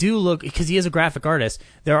that do look, because he is a graphic artist,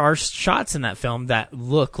 there are shots in that film that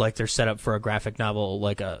look like they're set up for a graphic novel,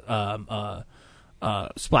 like a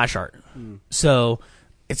splash art. So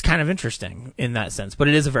it's kind of interesting in that sense. But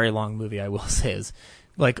it is a very long movie, I will say. It's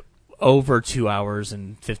like over 2 hours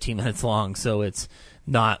and 15 minutes long, so it's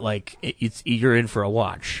not like you're in for a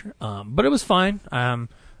watch. But it was fine. I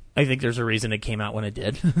think there's a reason it came out when it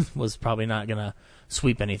did. Was probably not going to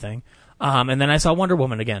sweep anything. And then I saw Wonder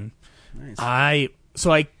Woman again. Nice.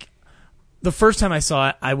 The first time I saw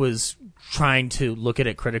it, I was trying to look at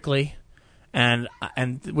it critically, and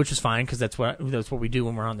which is fine because that's what we do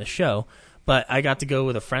when we're on this show. But I got to go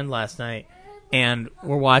with a friend last night, and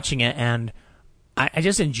we're watching it, and I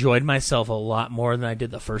just enjoyed myself a lot more than I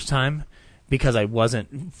did the first time because I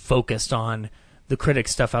wasn't focused on the critic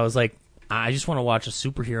stuff. I was like, I just want to watch a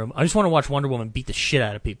superhero. I just want to watch Wonder Woman beat the shit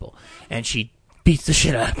out of people, and she beats the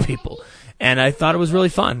shit out of people, and I thought it was really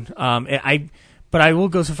fun. But I will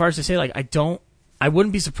go so far as to say, like, I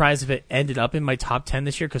wouldn't be surprised if it ended up in my top 10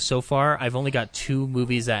 this year, because so far I've only got 2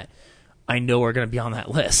 movies that I know are going to be on that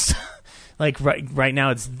list. Like right now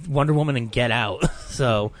it's Wonder Woman and Get Out,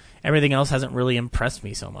 so everything else hasn't really impressed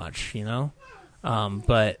me so much, you know.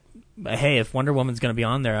 But hey, if Wonder Woman's going to be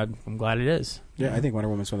on there, I'm glad it is. Yeah, I think Wonder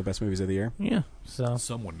Woman's one of the best movies of the year. Yeah, so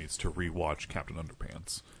someone needs to rewatch Captain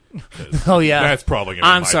Underpants. Oh yeah, that's probably going to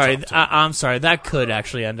be I'm sorry. I'm sorry. That could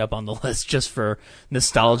actually end up on the list just for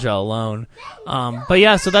nostalgia alone. But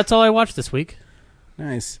yeah, so that's all I watched this week.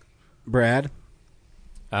 Nice. Brad?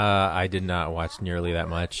 I did not watch nearly that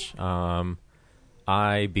much.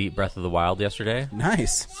 I beat Breath of the Wild yesterday.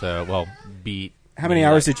 Nice. So, beat... How many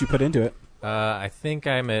hours did you put into it? I think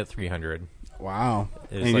I'm at 300. Wow.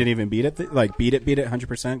 And you didn't even beat it? Beat it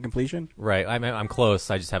 100% completion? Right. I'm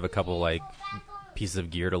close. I just have a couple, pieces of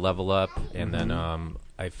gear to level up. And then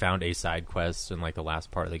I found a side quest in, the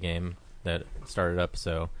last part of the game that started up.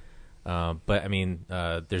 So, but,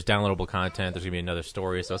 there's downloadable content. There's going to be another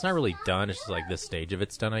story. So it's not really done. It's just, this stage of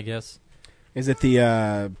it's done, I guess. Is it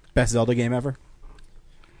the best Zelda game ever?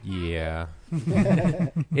 Yeah.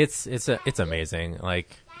 It's amazing.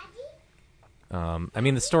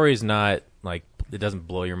 The story's not, it doesn't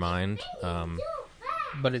blow your mind.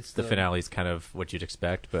 But it's the finale's kind of what you'd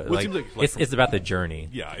expect, but it's about the journey.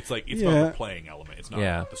 Yeah, it's about the playing element. It's not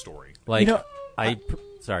about the story.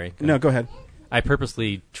 Sorry. No, go ahead. I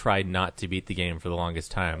purposely tried not to beat the game for the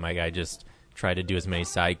longest time. I just tried to do as many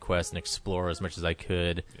side quests and explore as much as I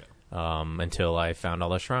could until I found all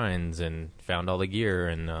the shrines and found all the gear.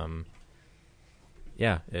 And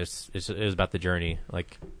it was about the journey.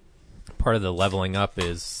 Part of the leveling up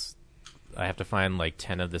is I have to find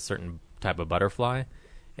 10 of this certain type of butterfly,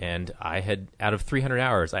 and I had, out of 300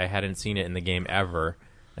 hours, I hadn't seen it in the game ever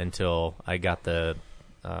until I got the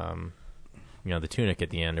the tunic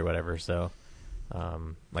at the end or whatever. So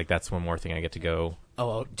that's one more thing I get to go.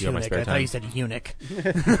 Tunic. I thought you said eunuch.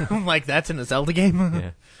 I'm that's in a Zelda game.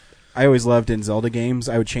 Yeah. I always loved in Zelda games,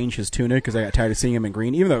 I would change his tunic because I got tired of seeing him in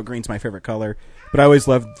green, even though green's my favorite color. But I always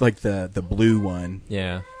loved the blue one.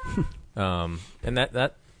 Yeah. And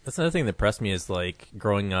that's another thing that impressed me is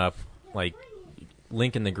growing up,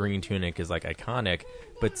 Link in the green tunic is iconic,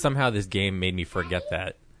 but somehow this game made me forget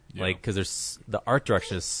that. Because there's the art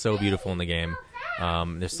direction is so beautiful in the game.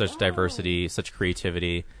 There's such diversity, such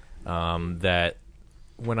creativity, that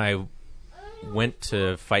when I went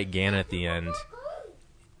to fight Ganon at the end,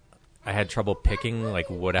 I had trouble picking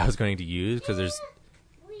what I was going to use because there's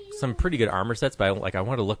some pretty good armor sets, but I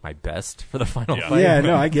wanted to look my best for the final fight. Yeah,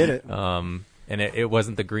 no, I get it. And it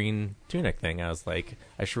wasn't the green tunic thing. I was I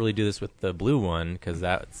should really do this with the blue one because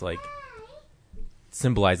that's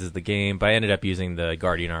symbolizes the game. But I ended up using the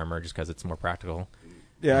Guardian armor just because it's more practical.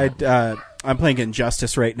 Yeah, I'm playing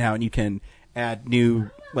Injustice right now, and you can add new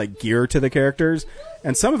gear to the characters,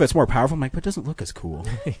 and some of it's more powerful. I'm but it doesn't look as cool.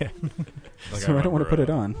 Yeah. So I don't want to put it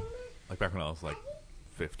on. Back when I was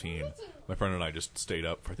 15, my friend and I just stayed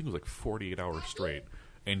up for I think it was 48 hours straight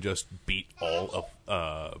and just beat all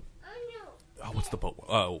of what's the boat?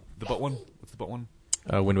 The boat one. What's the boat one?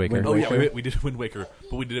 Wind Waker. Yeah, we did Wind Waker,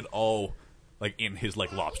 but we did it all in his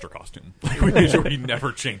lobster costume. We made sure he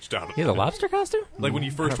never changed out of it. He has a lobster costume? When he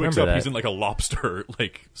first wakes up, he's in a lobster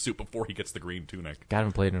suit before he gets the green tunic. I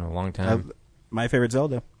haven't played in a long time. My favorite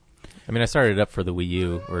Zelda. I started it up for the Wii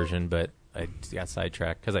U version, but I got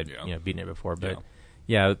sidetracked because I'd beaten it before. But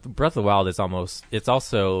Breath of the Wild it's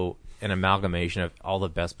also an amalgamation of all the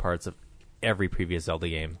best parts of every previous Zelda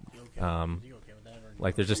game.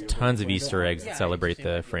 There's just tons of Easter eggs that celebrate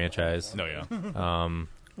the franchise. No, yeah. I'll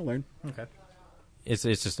learn. Okay. It's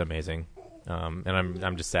just amazing, and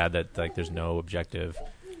I'm just sad that there's no objective.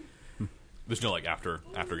 There's no after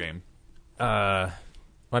game.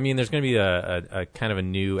 There's going to be a kind of a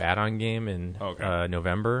new add-on game in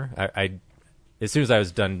November. I as soon as I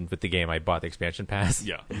was done with the game, I bought the expansion pass.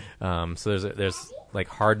 Yeah. So there's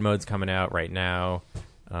hard modes coming out right now,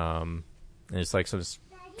 and it's some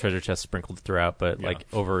treasure chests sprinkled throughout. But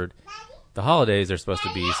over the holidays, there's supposed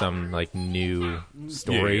to be some new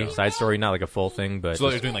story, side story, not a full thing, but so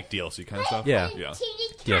they're doing DLC kind of stuff. Yeah.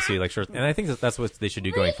 DLC short. And I think that's what they should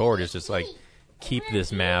do going forward is just keep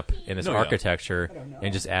this map and this architecture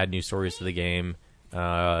and just add new stories to the game.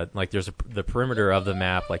 There's the perimeter of the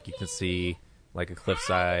map, you can see a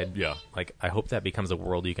cliffside. Yeah. I hope that becomes a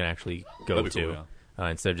world you can actually go That'd to be cool,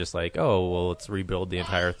 instead of just let's rebuild the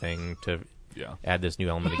entire thing to add this new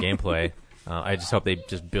element of gameplay. I just hope they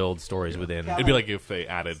just build stories within. It'd be if they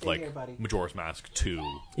added Majora's Mask 2.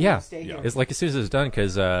 Yeah. It's as soon as it's done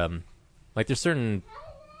because there's certain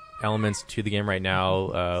elements to the game right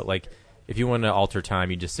now if you want to alter time,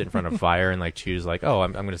 you just sit in front of fire and choose I'm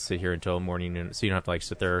going to sit here until morning, so you don't have to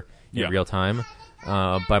sit there in real time.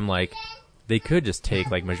 But I'm they could just take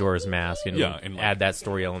Majora's Mask and add that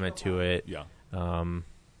story element to it. Yeah.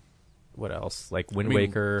 What else? Wind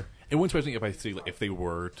Waker. It wouldn't surprise me if I see if they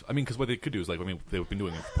were. Because what they could do is they've been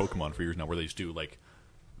doing it for Pokemon for years now, where they just do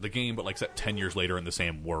the game, but set 10 years later in the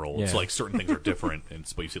same world. Yeah. So certain things are different, and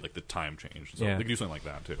but you see the time change. So yeah. they could do something like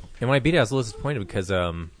that too. And when I beat it, I was a little disappointed because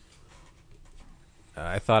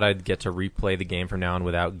I thought I'd get to replay the game from now on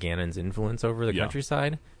without Ganon's influence over the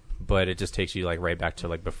countryside. but it just takes you like right back to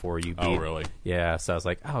like before you beat. Oh, really? Yeah. So I was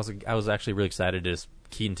like, I was actually really excited to just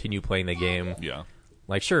continue playing the game. Yeah.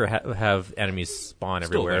 Like, sure, have enemies spawn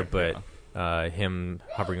Still everywhere, there, but him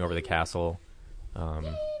hovering over the castle, I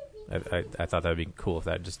thought that would be cool if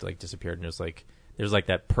that just like disappeared and just like there's like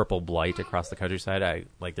that purple blight across the countryside.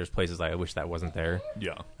 There's places I wish that wasn't there.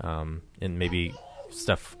 Yeah. And maybe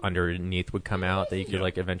stuff underneath would come out that you could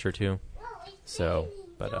like adventure to. So,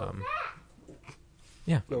 but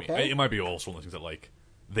yeah. I mean, it might be also one of the things that like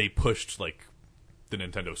they pushed like the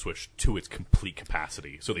Nintendo Switch to its complete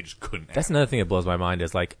capacity, so they just couldn't. That's another thing that blows my mind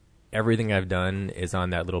is like everything I've done is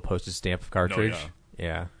on that little postage stamp cartridge.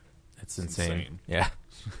 Yeah, it's insane. Yeah.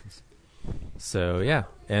 So yeah,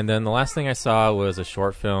 and then the last thing I saw was a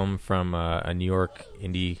short film from a New York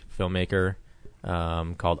indie filmmaker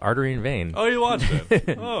called Artery and Vein. Oh, you watched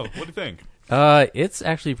it? Oh, what do you think? It's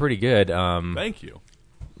actually pretty good. Thank you.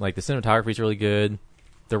 Like the cinematography is really good.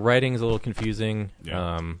 The writing is a little confusing.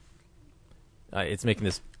 Yeah. It's making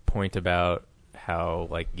this point about how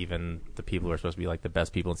like even the people who are supposed to be like the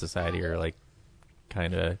best people in society are like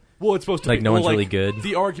kind of it's supposed to like be, no one's like, really good.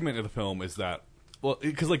 The argument of the film is that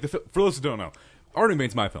because like for those who don't know, Artery and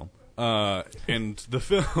Vein's my film, and the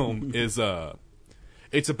film is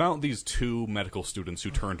it's about these two medical students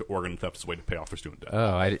who turn to organ theft as a way to pay off their student debt.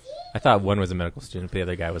 Oh, I thought one was a medical student, but the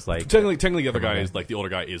other guy was like technically the other guy is like the older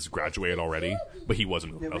guy is graduated already, but he was a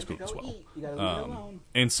medical student as well.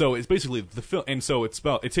 And so it's basically the film, and so it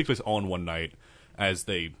takes place all in one night as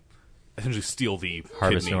they essentially steal the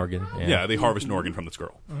harvest kidney. an organ. Yeah, they harvest an organ from this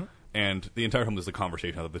girl, and the entire film is the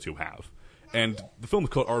conversation that the two have. And the film is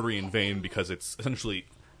called Artery and Vein because it's essentially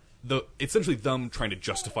them trying to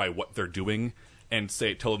justify what they're doing and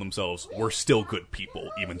tell themselves, we're still good people,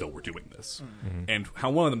 even though we're doing this. Mm-hmm. And how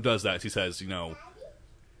one of them does that is he says,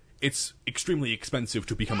 it's extremely expensive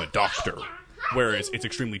to become a doctor, whereas it's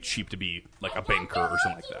extremely cheap to be, like, a banker or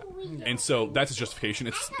something like that. And so that's his justification.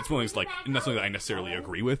 It's one of these, like, not something that I necessarily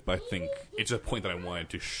agree with, but I think it's a point that I wanted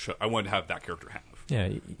to have that character have. Yeah,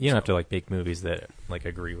 you don't have to, like, make movies that, like,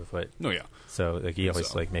 agree with what... No, yeah. So, like, you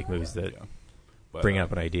always, like, make movies that... bring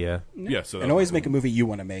up an idea. Yeah, so and always make a movie you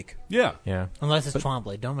want to make. Yeah. Yeah. Unless it's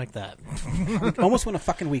Twombly. Don't make that. Almost went a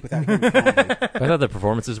fucking week without hearing Twombly. I thought the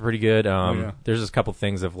performances were pretty good. There's just a couple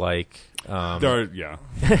things of like... yeah.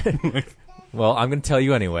 Well, I'm going to tell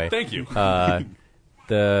you anyway. Thank you.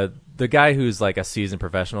 The guy who's like a seasoned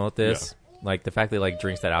professional at this, like the fact that he like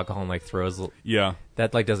drinks that alcohol and like throws... Yeah.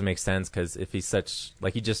 That like doesn't make sense because if he's such...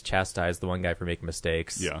 Like he just chastised the one guy for making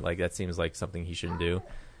mistakes. Yeah. Like that seems like something he shouldn't do.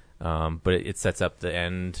 But it sets up the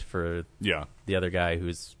end for the other guy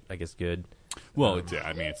who's, I guess, good. Well,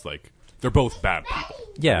 I mean, it's like they're both bad people.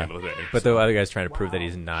 Yeah, at the end of the day, but the other guy's trying to prove that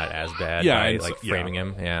he's not as bad by like framing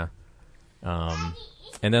him. Yeah.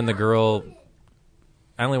 And then the girl,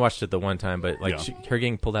 I only watched it the one time, but like her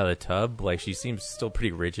getting pulled out of the tub, like she seems still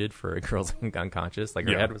pretty rigid for a girl's unconscious. Like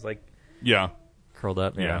her head was like curled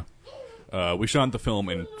up. Yeah. We shot the film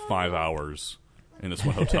in 5 hours. In this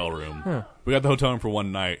one hotel room. We got the hotel room for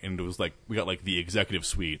one night, and it was like we got like the executive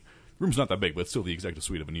suite. The room's not that big, but it's still the executive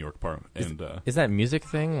suite of a New York apartment. And is that music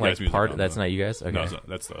thing? Like that's not you guys? Okay. No,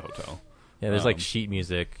 that's the hotel. Yeah, there's like sheet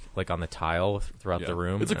music like on the tile throughout the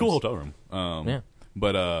room. It's a cool hotel room.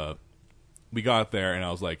 But we got there, and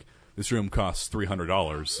I was like, "This room costs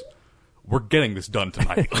 $300. We're getting this done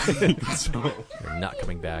tonight." So, you're not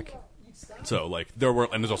coming back. So like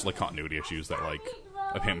there's also like continuity issues that like.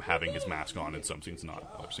 Of him having his mask on in some scenes, not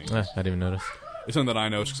other scenes. I didn't even notice. It's something that I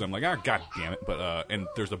noticed because I'm like, god damn it. But and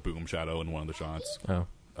there's a boom shadow in one of the shots. Oh.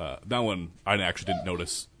 That one I actually didn't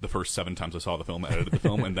notice the first 7 times I saw the film, edited the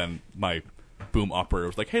film, and then my boom operator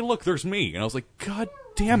was like, hey, look, there's me. And I was like, god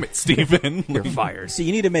damn it, Steven. You're fired. So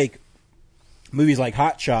you need to make movies like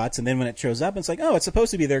Hot Shots, and then when it shows up, it's like, oh, it's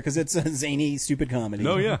supposed to be there because it's a zany, stupid comedy.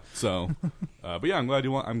 No, yeah. So, but yeah, I'm glad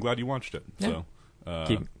you watched it. Yeah.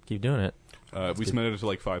 So keep doing it. We submitted it to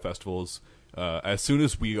like 5 festivals. As soon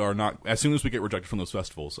as we get rejected from those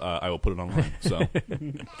festivals, I will put it online for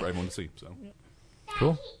everyone to see. So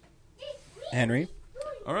cool. Henry.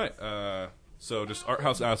 All right. So just Art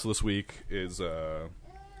House Acid this week is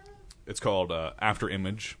it's called After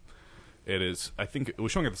Image. It is. I think it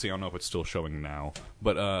was showing at the scene. I don't know if it's still showing now,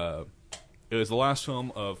 but it was the last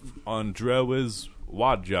film of Andrzej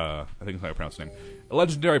Wajda. I think is how I pronounce his name. A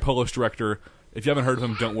legendary Polish director. If you haven't heard of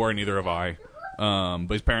him, don't worry, neither have I. But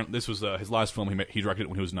this was his last film. He directed it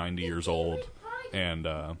when he was 90 years old, and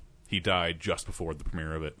he died just before the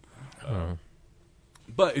premiere of it.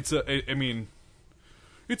 But it's a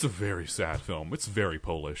very sad film. It's very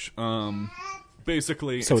Polish.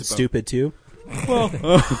 Basically, so it's stupid too. Well,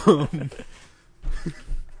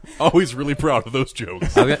 Always really proud of those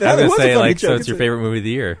jokes. I was gonna say, like, so it's your favorite movie of the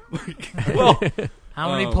year. Well,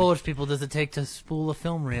 how many Polish people does it take to spool a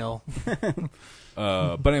film reel?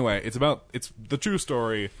 But anyway, it's the true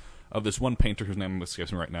story of this one painter whose name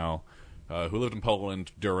escapes me right now, who lived in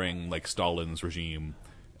Poland during like Stalin's regime,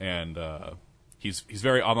 and he's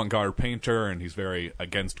very avant-garde painter, and he's very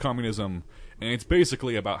against communism, and it's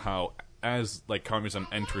basically about how as like communism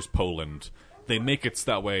enters Poland, they make it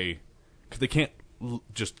that way because they can't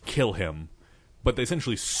just kill him, but they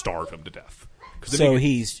essentially starve him to death. So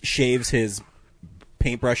he shaves his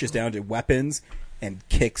paintbrushes down to weapons and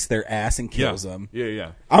kicks their ass and kills them.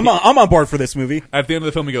 Yeah. I'm on board for this movie. At the end of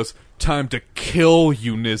the film, he goes, "Time to kill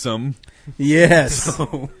unism." Yes.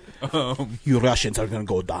 So, you Russians are going to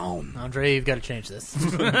go down. Andre, you've got to change this.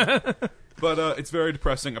 But it's very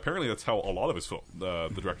depressing. Apparently, that's how a lot of his the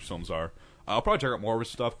director's films are. I'll probably check out more of his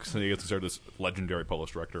stuff because he gets considered this legendary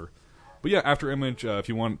Polish director. But yeah, after Image, if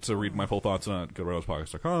you want to read my full thoughts on it, go to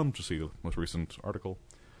ReynoldsPodcast.com to see the most recent article.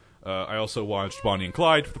 I also watched Bonnie and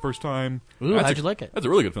Clyde for the first time. Ooh, how'd you like it? That's a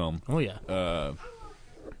really good film. Oh, yeah.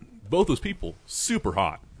 Both those people, super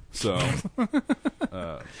hot. So,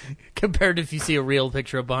 compared to if you see a real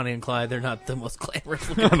picture of Bonnie and Clyde, they're not the most glamorous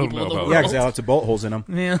looking people in the world. Yeah, because they have lots of bullet holes in them.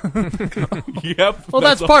 Yeah. Yep. Well,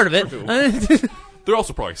 that's part of it. They're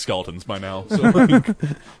also probably skeletons by now. So,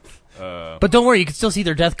 but don't worry, you can still see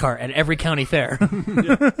their death cart at every county fair.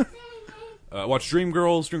 Watch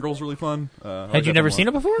Dreamgirls. Dreamgirls is really fun. Had you never seen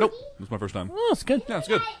it before? Nope. It was my first time. Oh, it's good. Yeah, it's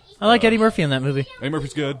good. I like Eddie Murphy in that movie. Eddie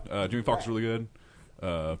Murphy's good. Jimmy Fox is really good.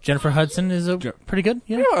 Jennifer Hudson is pretty good.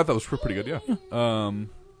 Yeah, I thought it was pretty good. Yeah. And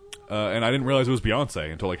I didn't realize it was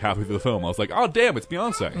Beyonce until like halfway through the film. I was like, "Oh, damn, it's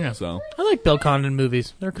Beyonce." Yeah. So I like Bill Condon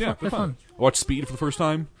movies. They're fun. I watched Speed for the first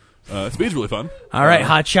time. Speed's really fun. All right,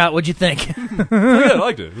 Hot Shot. What'd you think? Yeah, I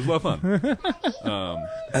liked it. It was a lot of fun.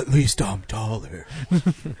 At least I'm taller.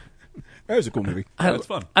 That was a cool movie. It's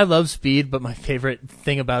fun. I love Speed, but my favorite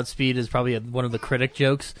thing about Speed is probably one of the critic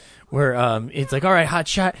jokes where it's like, all right, Hot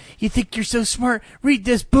Shot, you think you're so smart? Read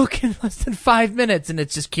this book in less than 5 minutes. And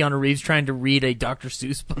it's just Keanu Reeves trying to read a Dr.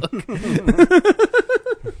 Seuss book.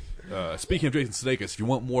 Speaking of Jason Sudeikis, if you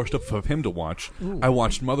want more stuff of him to watch, I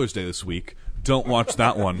watched Mother's Day this week. Don't watch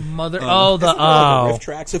that one. the riff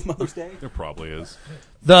tracks of Mother's Day? There probably is.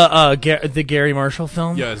 The Gary Marshall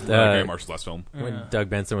film? Yeah, it's Gary Marshall's last film. When Doug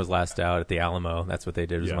Benson was last out at the Alamo, that's what they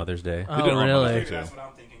did was Mother's Day. Oh, they did it on really? Mother's Day, too. That's what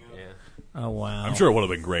I'm thinking of. Yeah. Oh, wow. I'm sure it would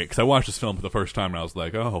have been great, because I watched this film for the first time, and I was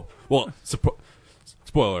like, oh. Well,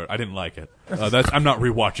 spoiler, I didn't like it. I'm not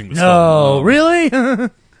rewatching this film. No, really?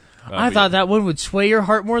 I thought that one would sway your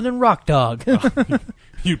heart more than Rock Dog.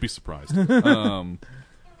 You'd be surprised.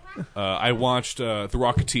 I watched The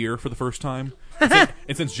Rocketeer for the first time.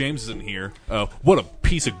 And since James isn't here, what a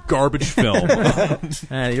piece of garbage film.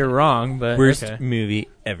 You're wrong, but worst okay. movie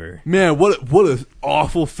ever. Man, what an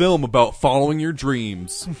awful film about following your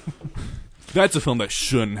dreams. That's a film that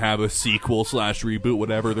shouldn't have a sequel / reboot,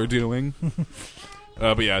 whatever they're doing.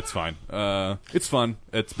 But yeah, it's fine. It's fun.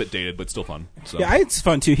 It's a bit dated, but still fun. So. Yeah, it's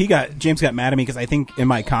fun too. James got mad at me because I think in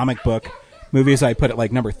my comic book movies I put it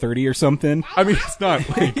like number 30 or something. I mean, it's not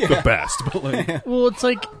like the best, but like, well, it's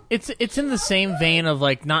like it's in the same vein of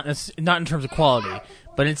like not in terms of quality,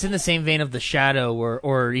 but it's in the same vein of The Shadow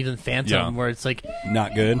or even Phantom, where it's like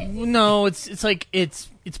not good. No, it's like it's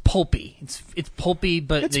pulpy. It's pulpy,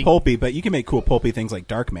 but it's pulpy, but you can make cool pulpy things like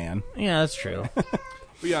Darkman. Yeah, that's true.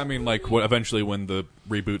 But yeah, I mean, like, eventually when the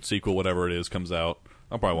reboot, sequel, whatever it is, comes out,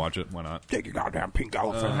 I'll probably watch it. Why not? Take your goddamn pink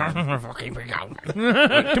elephant. Fucking pink elephant.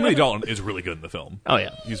 Timothy Dalton is really good in the film. Oh,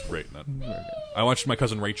 yeah. He's great in that. I watched My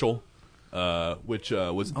Cousin Rachel, which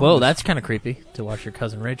was... Whoa, that's kind of creepy, to watch your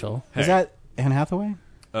cousin Rachel. Is that Anne Hathaway?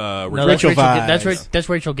 No, Rachel Weisz. That's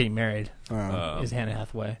Rachel getting married, is Hannah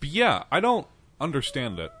Hathaway. But yeah, I don't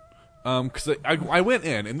understand it. Because I went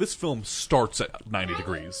in, and this film starts at 90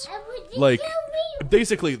 degrees. Like,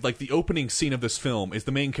 basically, like, the opening scene of this film is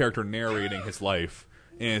the main character narrating his life,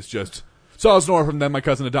 and it's just, so I was an orphan, then my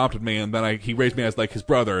cousin adopted me, and then he raised me as, like, his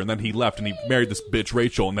brother, and then he left, and he married this bitch,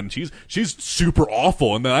 Rachel, and then she's super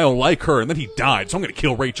awful, and then I don't like her, and then he died, so I'm gonna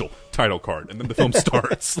kill Rachel. Title card. And then the film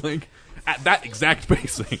starts, like, at that exact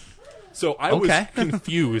pacing. So I was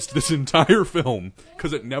confused this entire film,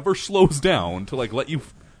 because it never slows down to, like, let you...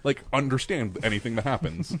 like, understand anything that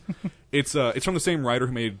happens. It's from the same writer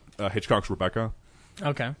who made Hitchcock's Rebecca.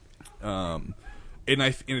 Okay. And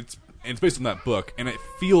it's based on that book, and it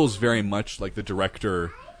feels very much like the director.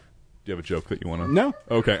 Do you have a joke that you want to? No.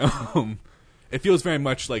 Okay. It feels very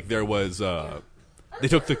much like there was. They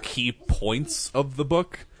took the key points of the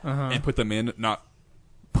book and put them in, not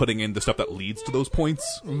putting in the stuff that leads to those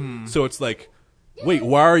points. So it's like wait,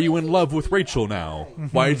 why are you in love with Rachel now?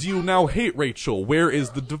 Why do you now hate Rachel? Where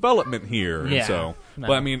is the development here? Yeah. And so, No.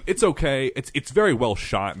 but I mean, it's okay. It's very well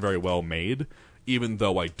shot and very well made, even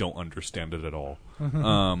though I don't understand it at all.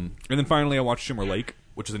 And then finally, I watched Shimmer Lake,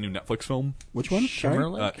 which is a new Netflix film. Which one? Shimmer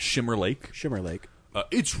Lake? Shimmer Lake. Shimmer Lake.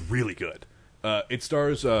 It's really good. It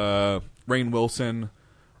stars Rainn Wilson.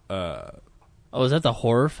 Oh, is that the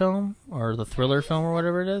horror film or the thriller film or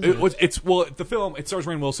whatever it is? The film. It stars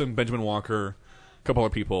Rainn Wilson, Benjamin Walker, a couple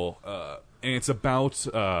other people, and it's about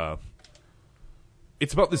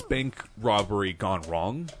this bank robbery gone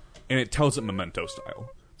wrong, and it tells it Memento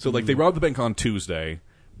style. So like they robbed the bank on Tuesday,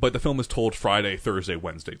 but the film is told Friday, Thursday,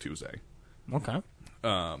 Wednesday, Tuesday. Okay.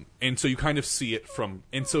 And so you kind of see it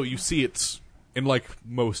you see it's in like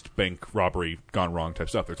most bank robbery gone wrong type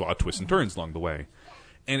stuff. There's a lot of twists and turns along the way.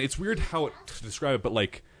 And it's weird how to describe it, but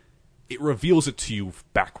like it reveals it to you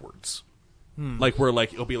backwards. Like where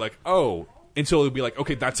like it'll be like, oh, until it'll be like,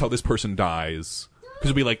 okay, that's how this person dies.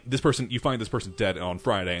 Because it'll be like this person, you find this person dead on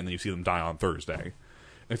Friday, and then you see them die on Thursday. And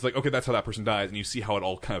it's like, okay, that's how that person dies, and you see how it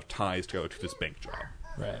all kind of ties together to this bank job.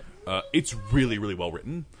 Right. It's really, really well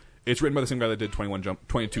written. It's written by the same guy that did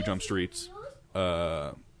 22 Jump Streets,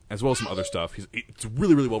 as well as some other stuff. It's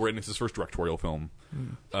really, really well written. It's his first directorial film.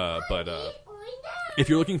 But if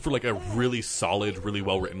you're looking for like a really solid, really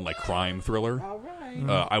well written like crime thriller,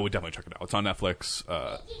 I would definitely check it out. It's on Netflix.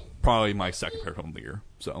 Probably my second favorite film of the year.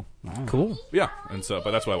 So cool. Yeah, and so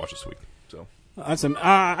but that's what I watched this week. So awesome.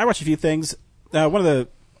 I watched a few things. One of the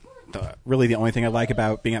really the only thing I like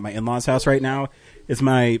about being at my in-laws' house right now is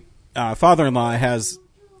my father-in-law has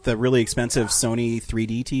the really expensive Sony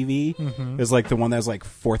 3D TV. It was like the one that was like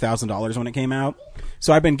 $4,000 when it came out.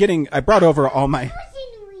 So I brought over all my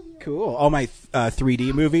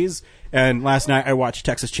 3D movies, and last night I watched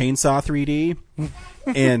Texas Chainsaw 3D,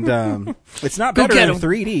 and it's not better in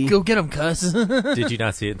 3D. Go get him, cuz. Did you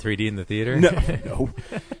not see it in 3D in the theater? No.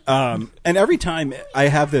 And every time I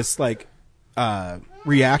have this like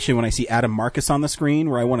reaction when I see Adam Marcus on the screen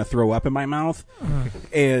where I want to throw up in my mouth.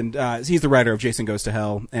 And he's the writer of Jason Goes to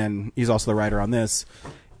Hell, and he's also the writer on this.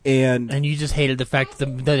 And you just hated the fact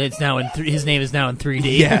that it's now his name is now in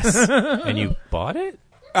 3D. Yes. And you bought it?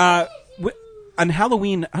 On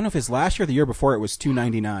Halloween, I don't know if it's last year or the year before, it was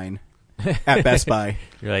 $2.99 at Best Buy.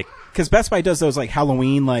 You're like, because Best Buy does those like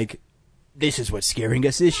Halloween, like, this is what's scaring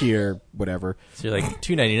us this year, whatever. So you're like,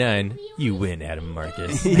 $2.99, you win, Adam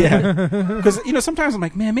Marcus. Yeah. Because, sometimes I'm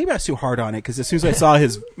like, man, maybe I was too hard on it, because as soon as I saw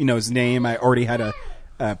his name, I already had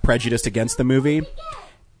a prejudice against the movie.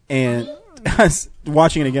 And I was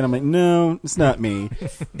watching it again, I'm like, no, it's not me.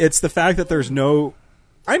 It's the fact that there's no...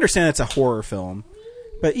 I understand it's a horror film,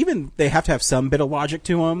 but even they have to have some bit of logic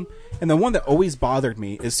to them. And the one that always bothered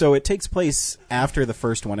me is, so it takes place after the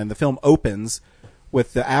first one, and the film opens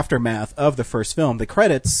with the aftermath of the first film. The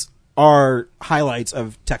credits are highlights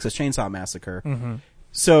of Texas Chainsaw Massacre. Mm-hmm.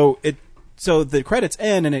 So the credits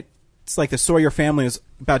end, and it's like the Sawyer family is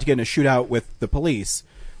about to get in a shootout with the police,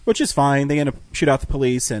 which is fine. They end up shoot out the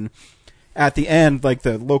police, and at the end, like,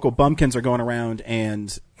 the local bumpkins are going around,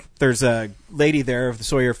 and there's a lady there of the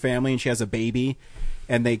Sawyer family, and she has a baby,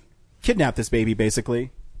 and they kidnap this baby, basically.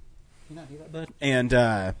 And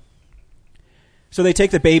so they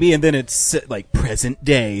take the baby, and then it's like present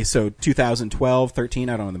day, so 2012, 13,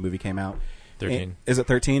 I don't know when the movie came out. 13. Is it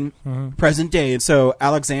 13? Mm-hmm. Present day. And so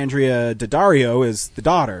Alexandria Daddario is the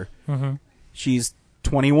daughter. Mm-hmm. She's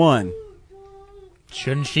 21.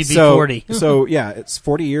 Shouldn't she be 40? So, yeah, it's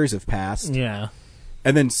 40 years have passed. Yeah.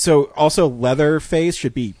 And then, so, also, Leatherface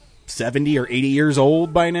should be 70 or 80 years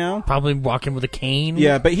old by now. Probably walking with a cane.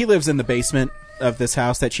 Yeah, but he lives in the basement of this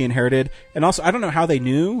house that she inherited. And also, I don't know how they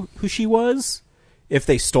knew who she was. If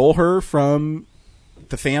they stole her from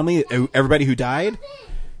the family, everybody who died.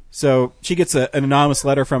 So, she gets an anonymous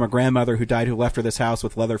letter from a grandmother who died, who left her this house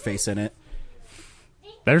with Leatherface in it.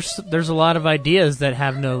 There's a lot of ideas that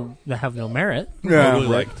have no merit. Yeah, I really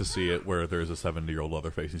like to see it where there's a 70-year-old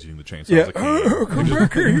Leatherface who's using the chainsaw. Yeah. Come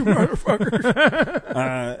back here, you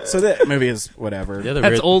motherfuckers. So that movie is whatever.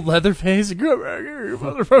 That's old Leatherface. Come back here, you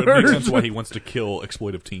motherfuckers. It makes sense why he wants to kill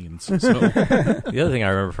exploitive teens. So. The other thing I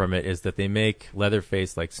remember from it is that they make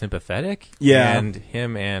Leatherface like sympathetic. Yeah. And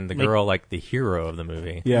him and the girl like the hero of the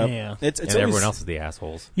movie. Yeah. It's and everyone else is the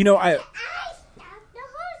assholes.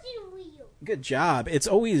 Good job. It's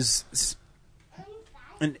always,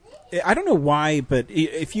 and I don't know why, but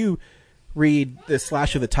if you read the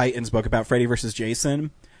Slash of the Titans book about Freddy vs. Jason,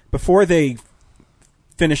 before they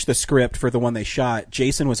finished the script for the one they shot,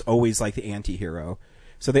 Jason was always like the anti-hero.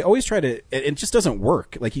 So they always try to, it just doesn't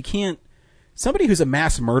work. Like, you can't, somebody who's a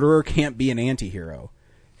mass murderer can't be an anti-hero.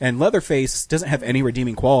 And Leatherface doesn't have any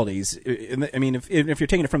redeeming qualities. I mean, if you're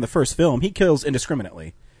taking it from the first film, he kills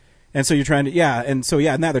indiscriminately. And so you're trying to,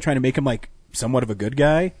 now they're trying to make him like somewhat of a good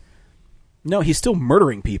guy. No, he's still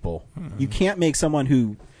murdering people. You can't make someone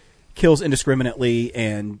who kills indiscriminately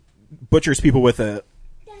and butchers people with a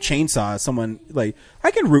chainsaw someone like, I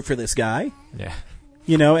can root for this guy. Yeah.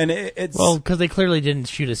 You know, and it's... Well, because they clearly didn't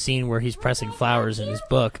shoot a scene where he's pressing flowers in his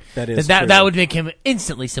book. That is true. That would make him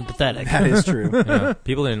instantly sympathetic. That is true. Yeah.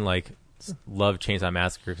 People didn't love Chainsaw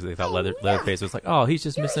Massacre because they thought Leatherface was like, oh, he's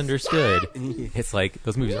just misunderstood. It's like,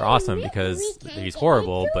 those movies are awesome because he's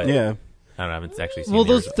horrible, but yeah. I don't know, I haven't actually seen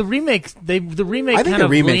the remakes, the remake I think kind the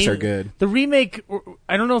of remakes are good. The remake,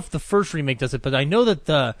 I don't know if the first remake does it, but I know that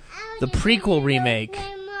the prequel remake,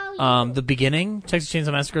 the beginning, Texas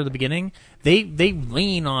Chainsaw Massacre, the beginning, they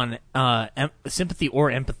lean on sympathy or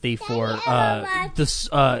empathy for the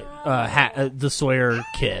Sawyer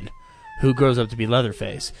kid who grows up to be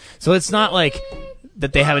Leatherface. So it's not like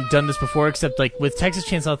that they haven't done this before, except like with Texas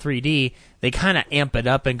Chainsaw 3D, they kind of amp it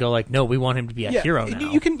up and go like, no, we want him to be a hero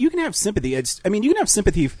now. You can have sympathy. You can have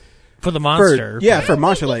sympathy for the monster. For a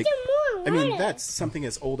monster. Like, I mean, that's something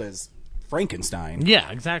as old as Frankenstein. Yeah,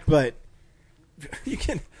 exactly. But you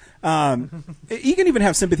can even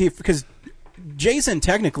have sympathy because Jason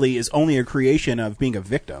technically is only a creation of being a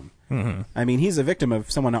victim. Mm-hmm. I mean, he's a victim of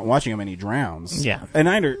someone not watching him and he drowns. Yeah.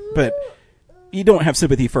 But you don't have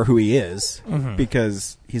sympathy for who he is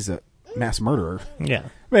because he's a mass murderer. Yeah.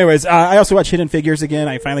 But anyways, I also watched Hidden Figures again.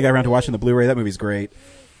 I finally got around to watching the Blu-ray. That movie's great.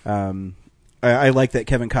 I like that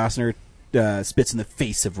Kevin Costner spits in the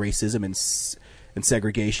face of racism and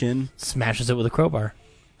segregation. Smashes it with a crowbar.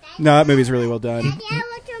 No, that movie's really well done.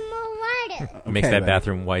 Makes that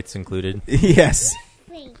bathroom whites included. Yes.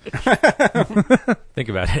 Think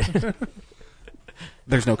about it.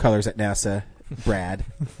 There's no colors at NASA, Brad.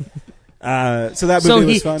 So that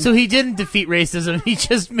movie was fun. So he didn't defeat racism. He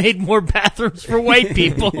just made more bathrooms for white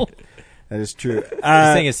people. That is true.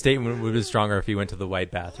 I'm saying his statement would be stronger if he went to the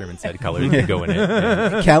white bathroom and said colors could go in it.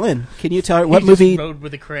 Yeah. Kellen, can you tell what he movie? Just wrote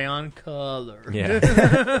with a crayon color.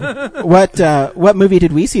 Yeah. What movie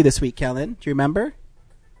did we see this week, Kellen? Do you remember?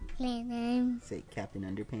 Say Captain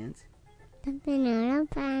Underpants. Captain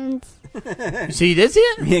Underpants. So you did see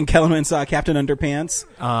it? Me and Kellen went and saw Captain Underpants.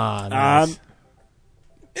 Nice.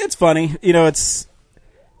 It's funny. You know, it's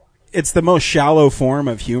the most shallow form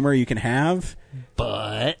of humor you can have.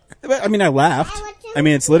 But I mean, I laughed. I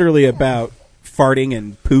mean, it's literally about farting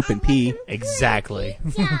and poop and pee. Exactly.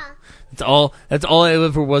 That's all it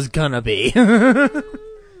ever was gonna be.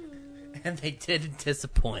 And they didn't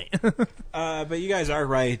disappoint. But you guys are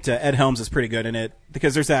right. Ed Helms is pretty good in it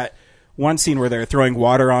because there's that one scene where they're throwing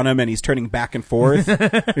water on him and he's turning back and forth.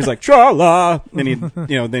 He's like, "Tra-la," and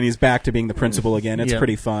then he's back to being the principal again. It's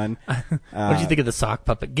pretty fun. What did you think of the sock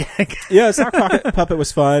puppet gag? Yeah, sock puppet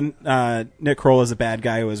was fun. Nick Kroll as a bad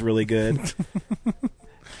guy was really good.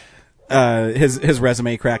 His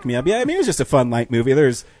resume cracked me up. Yeah, I mean, it was just a fun light movie.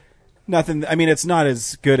 There's nothing. I mean, it's not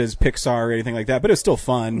as good as Pixar or anything like that, but it's still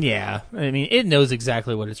fun. Yeah, I mean, it knows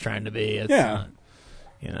exactly what it's trying to be. It's not,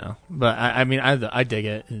 but I mean, I dig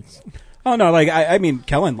it. Oh no, like I mean,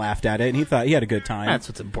 Kellen laughed at it and he thought he had a good time. That's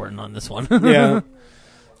what's important on this one. Yeah,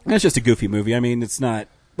 it's just a goofy movie. I mean, it's not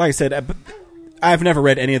like I said. I've never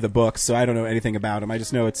read any of the books, so I don't know anything about him. I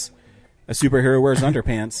just know it's a superhero wears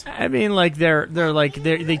underpants. I mean, like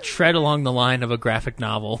they tread along the line of a graphic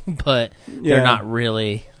novel, but they're not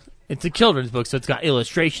really. It's a children's book, so it's got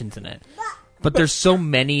illustrations in it. But there's so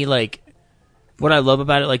many like. What I love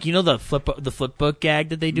about it, like the flip book gag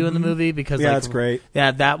that they do in the movie, because that's great. Yeah,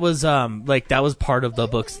 that was that was part of the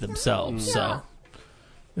books themselves, so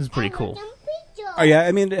it was pretty cool. Oh yeah,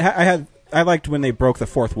 I mean, I liked when they broke the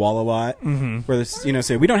fourth wall a lot, where this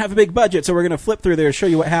say we don't have a big budget, so we're gonna flip through there and show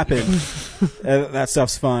you what happened. That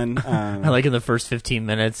stuff's fun. I like in the first 15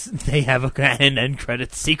 minutes they have an end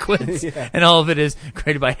credits sequence, and all of it is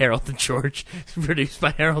created by Harold and George, produced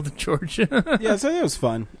by Harold and George. Yeah, so it was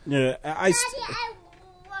fun. Yeah,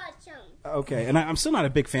 okay, and I'm still not a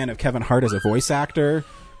big fan of Kevin Hart as a voice actor.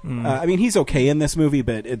 I mean, he's okay in this movie,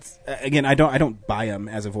 but it's again, I don't buy him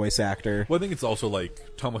as a voice actor. Well, I think it's also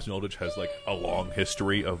like Thomas Newlditch has like a long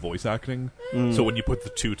history of voice acting, so when you put the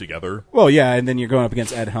two together, well, yeah, and then you're going up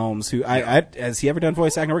against Ed Helms, who has he ever done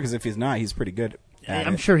voice acting work? Because if he's not, he's pretty good.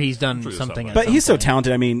 I'm sure he's done something, but he's so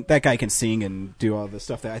talented. I mean, that guy can sing and do all the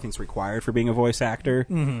stuff that I think is required for being a voice actor.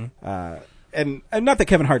 And not that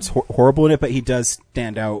Kevin Hart's horrible in it, but he does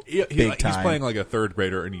stand out big time. He's playing like a third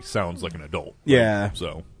grader, and he sounds like an adult. Yeah.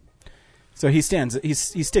 Right? So he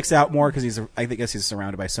sticks out more because I guess he's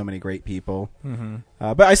surrounded by so many great people.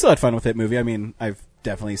 But I still had fun with that movie. I mean, I've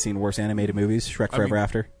definitely seen worse animated movies. Shrek Forever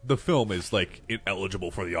After. The film is like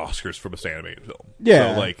ineligible for the Oscars for best animated film.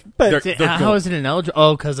 Yeah, so, like, but how is it ineligible?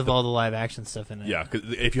 Oh, because of all the live action stuff in it. Yeah,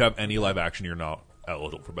 because if you have any live action, you're not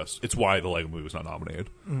eligible for best. It's why the Lego movie was not nominated.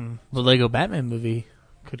 The Lego Batman movie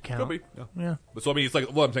could count. Could be. Yeah. But so I mean, it's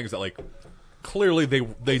like what I'm saying is that like clearly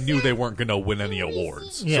they knew they weren't going to win any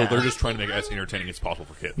awards, Yeah. so they're just trying to make it as entertaining as possible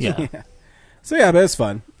for kids. Yeah. So yeah, but it's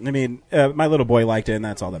fun. I mean, my little boy liked it, and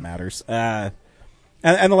that's all that matters. And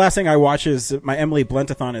the last thing I watch is my Emily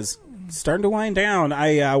Blunt-a-thon is starting to wind down.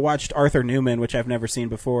 I watched Arthur Newman, which I've never seen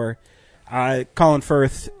before. Colin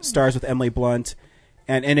Firth stars with Emily Blunt,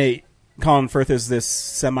 and in it, Colin Firth is this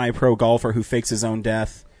semi-pro golfer who fakes his own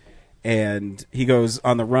death, and he goes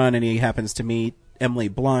on the run, and he happens to meet Emily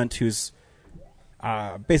Blunt, who's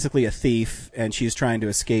basically a thief, and she's trying to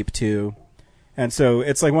escape too. And so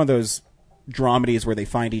it's like one of those dramedies where they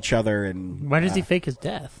find each other. And why does he fake his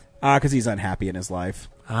death? Because he's unhappy in his life.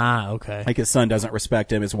 Okay. Like his son doesn't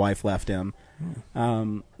respect him. His wife left him.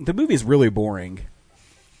 The movie's really boring.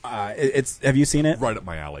 Have you seen it? Right up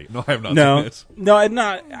my alley. No, I have not seen it. No, I'm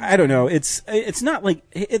not. I don't know. It's not like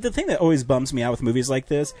the thing that always bums me out with movies like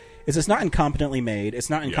this is it's not incompetently made. It's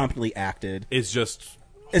not incompetently acted. It's just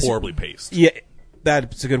horribly paced. Yeah,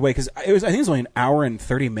 that's a good way because I think it was only an hour and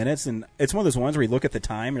 30 minutes, and it's one of those ones where you look at the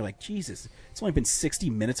time, you're like, Jesus, it's only been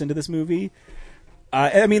 60 minutes into this movie.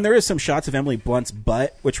 I mean, there is some shots of Emily Blunt's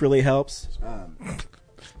butt, which really helps.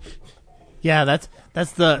 Yeah, that's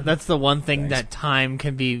the one thing that time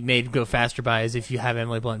can be made go faster by is if you have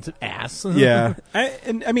Emily Blunt's ass. Yeah,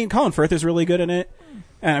 I mean, Colin Firth is really good in it.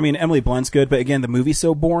 And I mean, Emily Blunt's good, but again, the movie's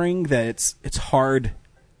so boring that it's hard.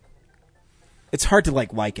 It's hard to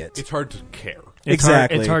like it. It's hard to care.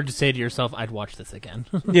 Exactly. It's hard to say to yourself, "I'd watch this again."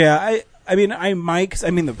 Yeah, I mean, I might. 'Cause, I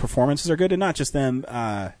mean, the performances are good, and not just them.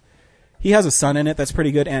 He has a son in it that's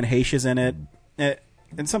pretty good. Anne Heche is in it,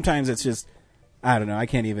 and sometimes it's just, I don't know. I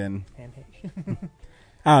can't even.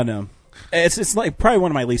 I don't know. It's like probably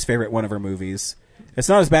one of my least favorite one of her movies. It's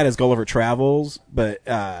not as bad as Gulliver Travels, but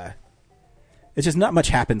it's just not much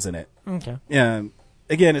happens in it. Okay. Yeah.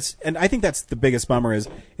 Again, and I think that's the biggest bummer is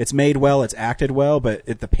it's made well, it's acted well, but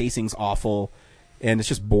the pacing's awful, and it's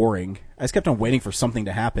just boring. I just kept on waiting for something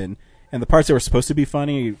to happen, and the parts that were supposed to be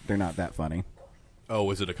funny, they're not that funny.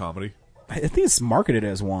 Oh, is it a comedy? I think it's marketed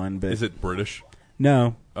as one, but is it British?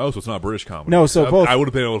 No. Oh, so it's not a British comedy. No, so both I would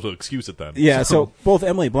have been able to excuse it then. Yeah, so both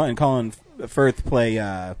Emily Blunt and Colin Firth play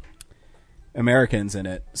Americans in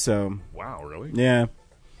it. So wow, really? Yeah.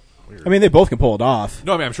 Weird. I mean, they both can pull it off.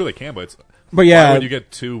 No, I mean, I'm sure they can, but yeah, why would you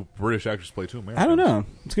get two British actors to play two Americans? I don't know.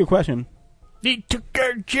 It's a good question. They took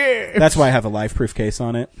our chance. That's why I have a life-proof case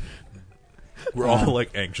on it. We're all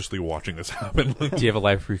like anxiously watching this happen. Do you have a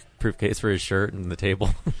life-proof case for his shirt and the table?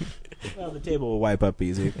 Well, the table will wipe up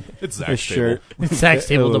easy. It's Zach's his shirt. table. It's Zach's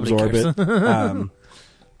table. It'll Nobody absorb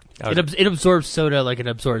cares. It absorbs soda like it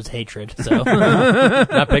absorbs hatred. So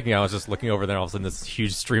not picking. I was just looking over there. All of a sudden, this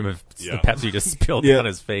huge stream of Pepsi just spilled on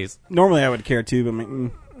his face. Normally, I would care too, but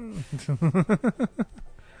I'm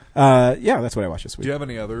like, yeah, that's what I watched this week. Do you have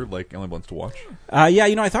any other like Emily Blunts to watch? Yeah,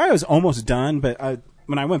 I thought I was almost done, but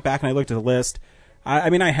when I went back and I looked at the list, I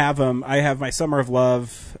mean, I have them. I have My Summer of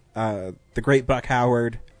Love, The Great Buck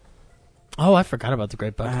Howard. Oh, I forgot about The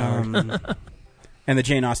Great Buck Howard. And the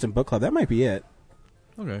Jane Austen Book Club. That might be it.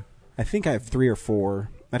 Okay. I think I have 3 or 4.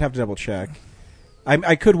 I'd have to double check.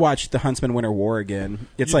 I could watch The Huntsman Winter War again.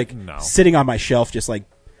 It's sitting on my shelf, just like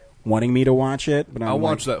wanting me to watch it. But I'll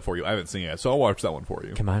watch that for you. I haven't seen it, so I'll watch that one for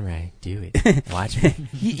you. Come on, Ray, do it. Watch me.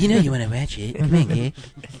 You know you want to watch it. Come on, kid.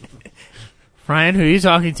 Ryan, who are you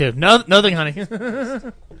talking to? No, nothing, honey.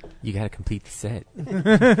 You got to complete the set.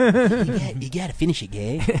 You got to finish it,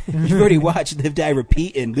 gay. You've already watched Live, Die,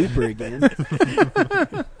 Repeat and Looper again.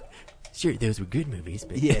 Sure, those were good movies,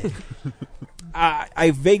 but yeah.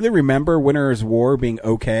 I vaguely remember Winter's War being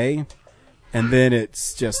okay, and then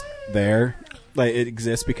it's just there. Like, it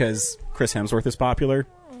exists because Chris Hemsworth is popular.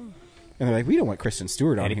 And they're like, we don't want Kristen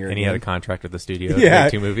Stewart on here. And he had a contract with the studio to yeah,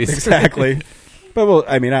 make 2 movies. Exactly. But, well,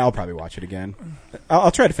 I mean, I'll probably watch it again.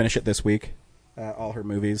 I'll try to finish it this week. All her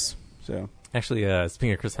movies. So actually,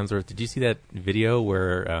 speaking of Chris Hemsworth, did you see that video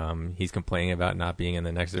where he's complaining about not being in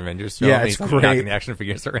the next Avengers film? Yeah, it's he's great. Knocking the action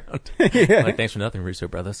figures around. Yeah. Like, thanks for nothing, Russo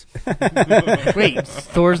brothers. Wait,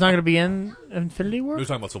 Thor's not going to be in Infinity War? We're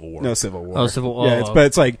talking about Civil War. No, Civil War. Oh, Civil War. Yeah, but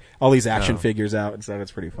it's like all these action figures out and stuff.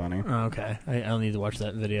 It's pretty funny. Oh, okay, I'll need to watch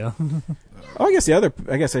that video. I guess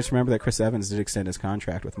I just remember that Chris Evans did extend his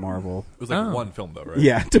contract with Marvel. It was like one film, though, right?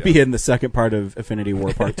 Yeah, to be in the second part of Infinity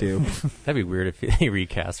War Part 2. That'd be weird if they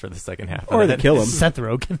recast for the second half. Or they kill him. Seth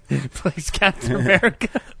Rogen plays Captain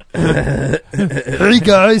America. Hey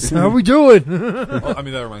guys, how we doing? Well, I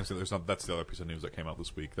mean, that reminds me. That's the other piece of news that came out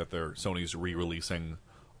this week, that Sony's re-releasing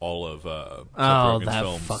all of Seth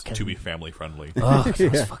Rogen's films to be family friendly.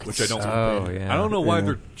 Which I don't. I don't know why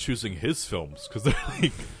they're choosing his films, because they're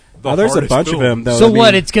like. There's a bunch of them, though. So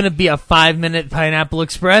what? It's going to be a 5-minute Pineapple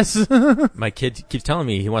Express? My kid keeps telling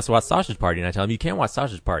me he wants to watch Sausage Party, and I tell him, you can't watch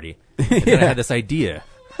Sausage Party. And then I had this idea.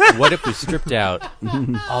 What if we stripped out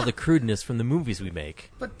all the crudeness from the movies we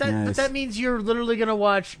make? But that means you're literally going to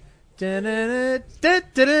watch... Well, what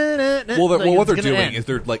they're doing is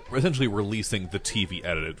they're like essentially releasing the TV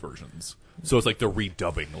edited versions. So it's like they're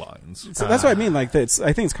redubbing lines. So that's what I mean. Like I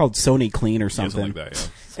think it's called Sony Clean or something. Something like that,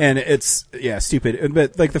 yeah. And it's stupid.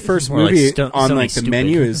 But like the first more movie like on Sony like the stupid.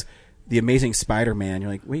 menu is The Amazing Spider-Man. You're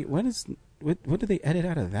like, wait, what did they edit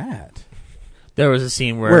out of that? There was a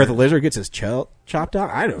scene where the lizard gets his chopped out.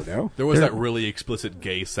 I don't know. There was that really explicit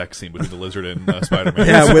gay sex scene between the lizard and Spider-Man.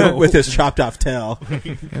 Yeah, with his chopped off tail.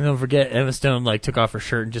 And don't forget, Emma Stone took off her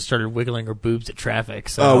shirt and just started wiggling her boobs at traffic.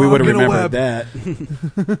 So. We would have remembered that.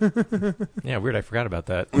 Yeah, weird. I forgot about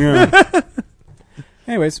that. Yeah.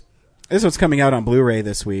 Anyways, this is what's coming out on Blu-ray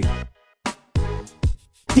this week.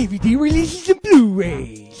 DVD releases and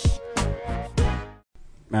Blu-rays.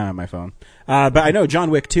 My phone. But I know John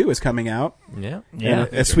Wick 2 is coming out. Yeah. And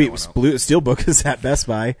a sweet blue steelbook is at Best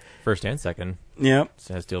Buy. First and second. Yep. It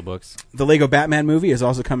has steelbooks. The Lego Batman movie is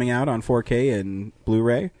also coming out on 4K and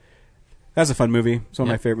Blu-ray. That's a fun movie. It's one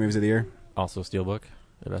of my favorite movies of the year. Also steelbook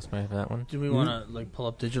at Best Buy for that one. Do we want to pull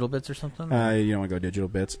up Digital Bits or something? You don't want to go Digital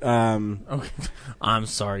Bits. Okay. I'm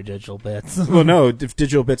sorry, Digital Bits. Well, no. If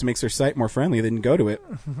Digital Bits makes their site more friendly, then go to it.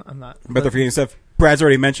 I'm not. But they're forgetting stuff. Brad's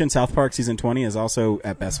already mentioned South Park Season 20 is also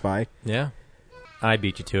at Best Buy. Yeah. I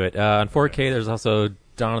beat you to it. On 4K, there's also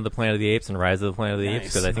Dawn of the Planet of the Apes and Rise of the Planet of the Apes,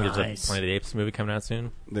 because I think there's a Planet of the Apes movie coming out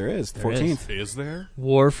soon. There is. The 14th. Is there?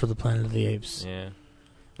 War for the Planet of the Apes. Yeah.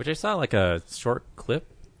 Which I saw a short clip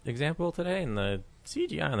example today, and the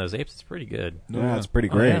CGI on those apes is pretty good. Yeah, it's pretty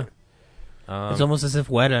great. It's almost as if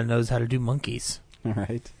Weta knows how to do monkeys. All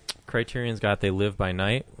right. Criterion's got They Live by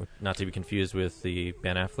Night, not to be confused with the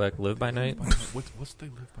Ben Affleck Live by Night. What's They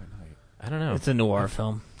Live by Night? I don't know. It's a noir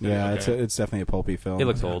film. Yeah, it's definitely a pulpy film. It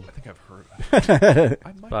looks old. I think I've heard of it.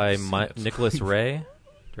 By Nicholas Ray.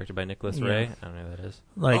 Directed by Nicholas Ray. I don't know who that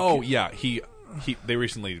is. They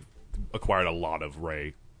recently acquired a lot of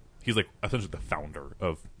Ray. He's essentially the founder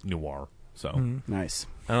of noir. So nice.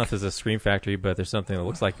 I don't know if there's a Scream Factory, but there's something that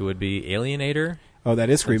looks like it would be Alienator. Oh,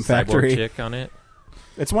 that is Scream Factory. Cyborg chick on it.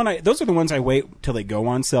 It's one. Those are the ones I wait till they go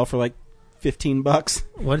on sale for $15.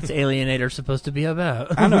 What is Alienator supposed to be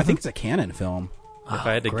about? I don't know. I think it's a canon film. If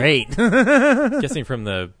I had to great. Guessing from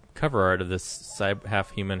the cover art of this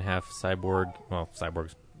half human, half cyborg. Well,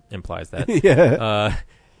 cyborg implies that. Yeah.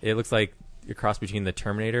 It looks like a cross between the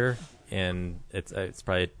Terminator and it's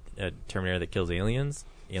probably a Terminator that kills aliens.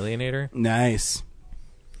 Alienator. Nice.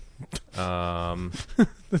 The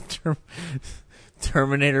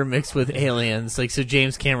Terminator mixed with aliens. So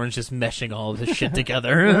James Cameron's just meshing all of this shit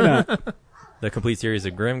together. The complete series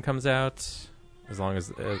of Grimm comes out, as long as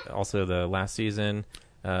also the last season.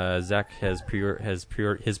 Zach has his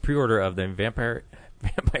pre-order of the Vampire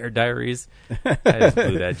Diaries. I just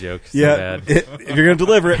blew that joke so bad. If you're going to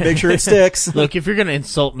deliver it, make sure it sticks. Look, if you're going to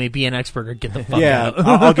insult me, be an expert or get the fuck out.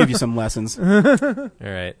 I'll give you some lessons. All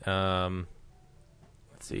right. Let's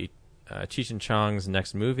see. Cheech and Chong's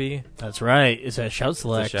next movie. That's right. It's a Shout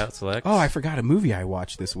Select. It's a Shout Select. Oh, I forgot a movie I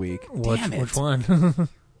watched this week. Damn it. Which one?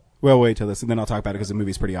 Well, wait till this, and then I'll talk about it because the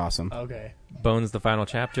movie's pretty awesome. Okay. Bones: The Final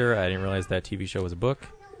Chapter. I didn't realize that TV show was a book.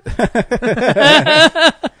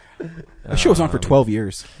 The show was on for 12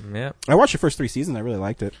 years. Yeah. I watched the first 3 seasons. I really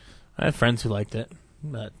liked it. I have friends who liked it,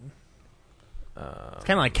 but it's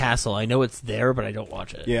kind of like Castle. I know it's there, but I don't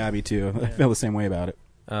watch it. Yeah, me too. I feel the same way about it.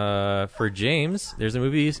 For James, there's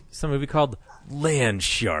some movie called Land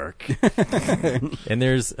Shark. And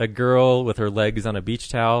there's a girl with her legs on a beach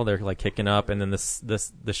towel. They're kicking up, and then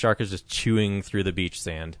the shark is just chewing through the beach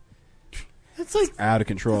sand. It's out of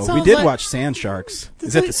control. We did watch Sand Sharks.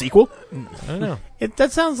 Is that the sequel? I don't know.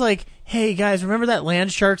 That sounds like, hey guys, remember that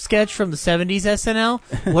Land Shark sketch from the 70s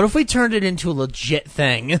SNL? What if we turned it into a legit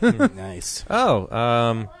thing? Nice.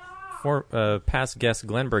 Oh, for past guest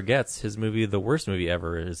Glenn Burgett's, his movie The Worst Movie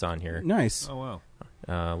Ever is on here. Nice. Oh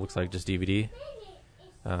wow. Looks like just DVD.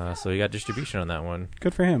 So he got distribution on that one.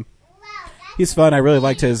 Good for him. He's fun. I really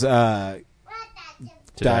liked his To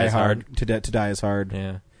Die Is Hard. To Die Is Hard.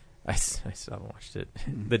 Yeah. I still haven't watched it.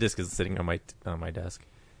 The disc is sitting on my desk.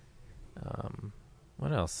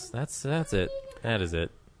 What else? That's it. That is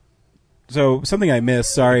it. So something I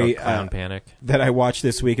missed, sorry, Clown Panic. that I watched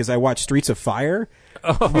this week is I watched Streets of Fire,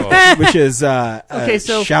 Oh. which is Okay,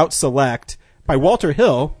 so- Shout Select by Walter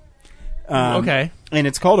Hill. Okay. And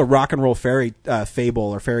it's called a rock and roll fairy fable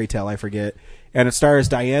or fairy tale, I forget. And it stars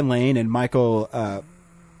Diane Lane and Michael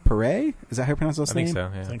Pare. Is that how you pronounce his name? I think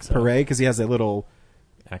so, yeah. I think so. Pare, because he has a little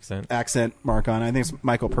accent mark on it. I think it's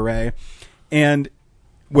Michael Pare. And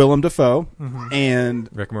Willem Dafoe and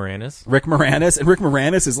Rick Moranis. Rick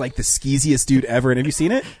Moranis is like the skeeziest dude ever. And have you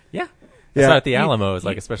seen it? Yeah. Yeah. It's not at the Alamo. It's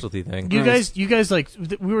like a specialty thing. You guys, like,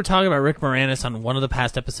 we were talking about Rick Moranis on one of the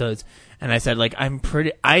past episodes, and I said, like,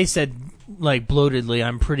 like, bloatedly,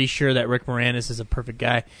 I'm pretty sure that Rick Moranis is a perfect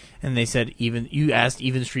guy. And they said, you asked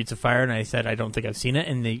even Streets of Fire, and I said, I don't think I've seen it.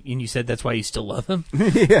 And you said that's why you still love him.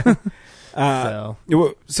 Yeah.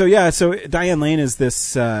 So Diane Lane is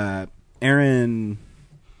this Erin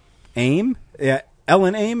Aim. Yeah.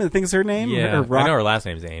 Ellen Aim, I think is her name. Yeah, I know her last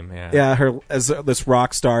name's Aim. Yeah, yeah, her as this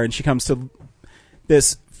rock star, and she comes to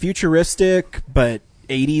this futuristic but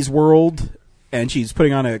 80s world, and she's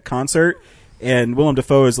putting on a concert. And Willem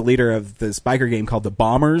Dafoe is the leader of this biker gang called the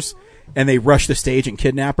Bombers, and they rush the stage and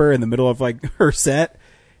kidnap her in the middle of like her set.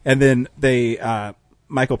 And then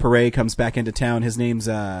Michael Pare comes back into town. His name's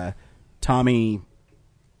Tommy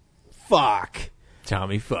Fuck.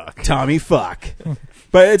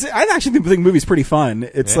 But I actually think the movie's pretty fun.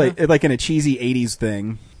 It's like in a cheesy 80s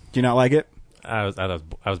thing. Do you not like it? I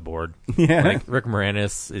was bored. Yeah. Like Rick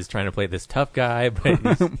Moranis is trying to play this tough guy, but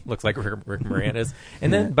he looks like Rick Moranis.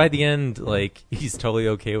 And then by the end, like he's totally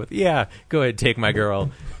okay with, go ahead, take my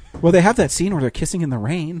girl. Well, they have that scene where they're kissing in the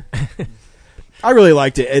rain. I really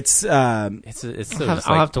liked it. It's so I'll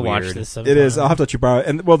have to watch this sometime. It is. I'll have to let you borrow it.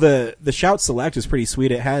 And well, the Shout Select is pretty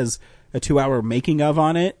sweet. It has a 2-hour making of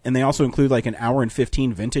on it, and they also include like an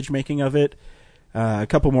 1:15 vintage making of it. A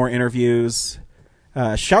couple more interviews.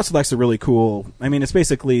 Shout Select's a really cool. I mean, it's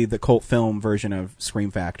basically the cult film version of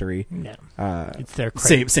Scream Factory. Yeah, it's their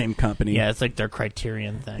same company. Yeah, it's like their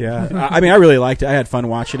Criterion thing. Yeah, I mean, I really liked it. I had fun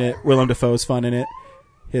watching it. Willem Dafoe's fun in it.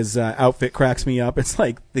 His outfit cracks me up. It's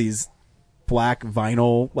like these black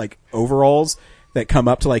vinyl like overalls that come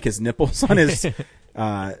up to like his nipples on his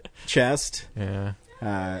chest.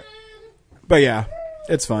 Yeah. But yeah,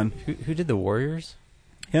 it's fun. Who did the Warriors?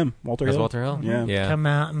 Him, Walter Hill. Walter Hill? Yeah. Come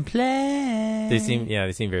out and play. They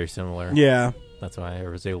seem very similar. Yeah. That's why I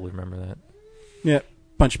was able to remember that. Yeah.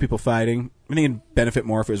 Bunch of people fighting. I think it'd benefit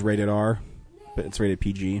more if it was rated R, but it's rated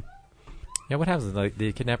PG. Yeah, what happens? Like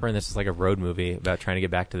the kidnapper, and this is like a road movie about trying to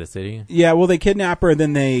get back to the city. Yeah, well, they kidnap her, and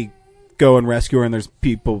then they go and rescue her, and there's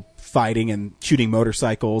people fighting and shooting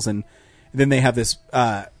motorcycles, and then they have this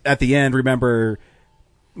at the end. Remember,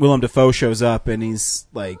 Willem Dafoe shows up, and he's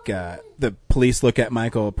like, the police look at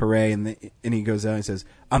Michael Pare, and he goes out and says,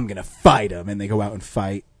 "I'm gonna fight him," and they go out and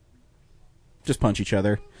fight, just punch each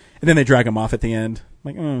other, and then they drag him off at the end.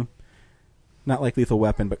 Like, not like Lethal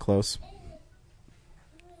Weapon, but close.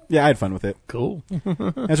 Yeah, I had fun with it. Cool.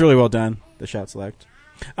 That's really well done, the Shout Select.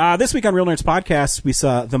 This week on Real Nerds Podcast, we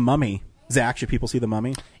saw The Mummy. Zach, should people see The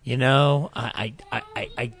Mummy? You know, I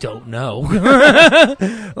don't know.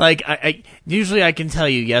 Like, I usually I can tell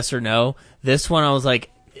you yes or no. This one, I was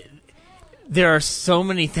like, there are so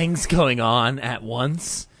many things going on at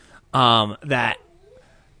once that,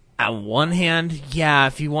 on one hand, yeah,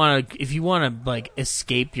 if you want to like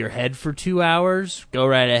escape your head for 2 hours, go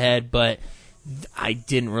right ahead. But I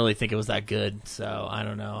didn't really think it was that good, so I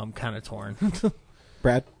don't know. I'm kind of torn.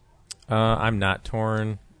 Brad? I'm not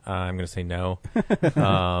torn. I'm going to say no.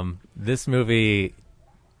 This movie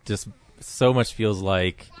just so much feels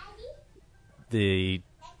like the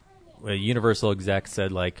Universal exec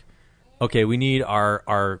said, like, okay, we need our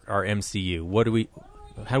MCU.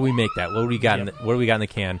 How do we make that? What do we got in the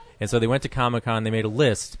can? And so they went to Comic-Con. They made a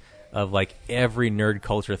list of like every nerd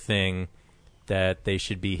culture thing that they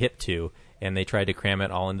should be hip to, and they tried to cram it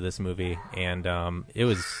all into this movie. And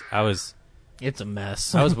it's a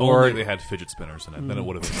mess. I was bored. Only they had fidget spinners in it, then it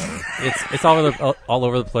would have been better. It's all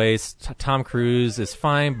over the place. Tom Cruise is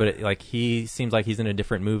fine, but he seems like he's in a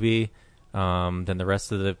different movie than the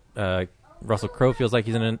rest of the. Russell Crowe feels like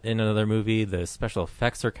he's in another movie. The special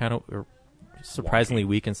effects are kind of surprisingly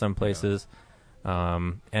weak in some places,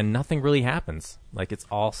 and nothing really happens. Like, it's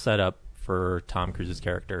all set up for Tom Cruise's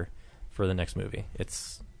character for the next movie.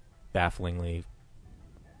 It's bafflingly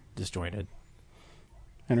disjointed.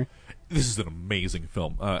 Henry? This is an amazing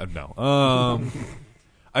film. No.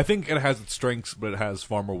 I think it has its strengths, but it has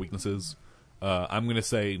far more weaknesses. I'm going to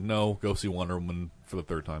say no, go see Wonder Woman for the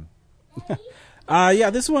third time. Yeah,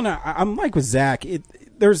 this one, I'm like with Zach.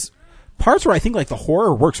 There's parts where I think like the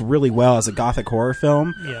horror works really well as a gothic horror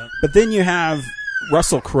film. Yeah. But then you have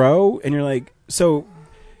Russell Crowe, and you're like, so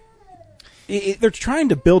they're trying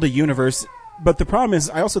to build a universe, but the problem is,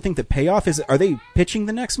 I also think the payoff is, are they pitching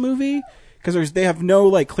the next movie? Because they have no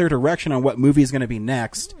like clear direction on what movie is going to be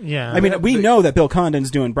next. Yeah, I mean, we know that Bill Condon's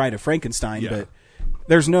doing Bride of Frankenstein, but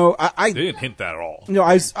there's no. They didn't hint that at all. No,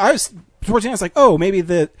 I was towards the end. I was like, oh, maybe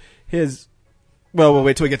his. Well, we'll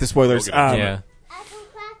wait till we get the spoilers. Yeah,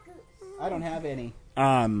 I don't have any.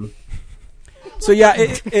 So yeah,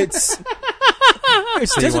 it's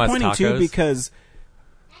So disappointing too because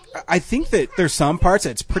I think that there's some parts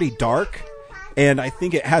that's pretty dark. And I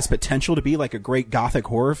think it has potential to be like a great gothic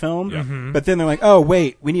horror film. Yeah. Mm-hmm. But then they're like, oh,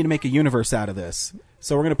 wait, we need to make a universe out of this.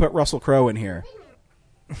 So we're going to put Russell Crowe in here.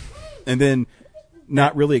 And then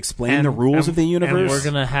not really explain the rules of the universe. And we're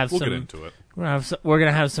going to have We'll get into it. We're going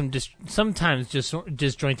to have some sometimes just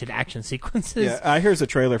disjointed action sequences. Yeah, here's a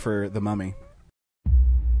trailer for The Mummy.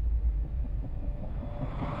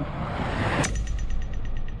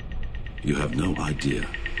 You have no idea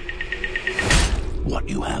what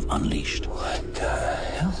you have unleashed. What the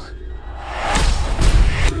hell?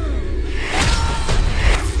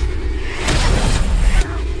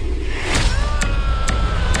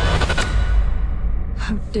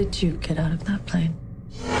 How did you get out of that plane?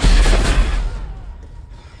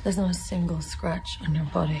 There's not a single scratch on your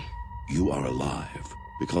body. You are alive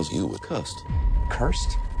because you were cursed.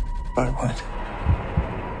 Cursed? By what?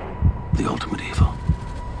 The ultimate evil.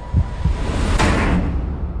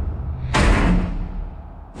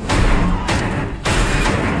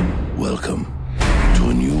 Welcome to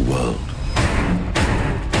a new world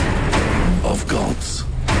of gods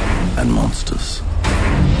and monsters.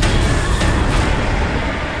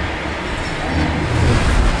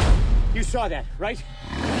 You saw that, right?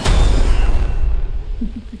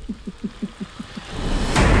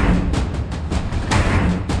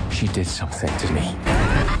 She did something to me.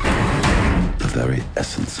 The very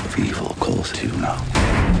essence of evil calls to you now.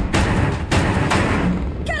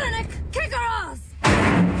 Kalanik, kick her ass!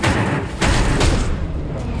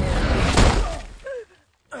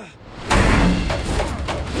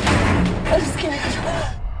 I'm scared.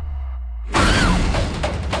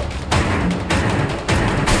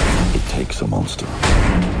 It takes a monster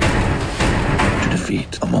to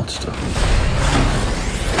defeat a monster.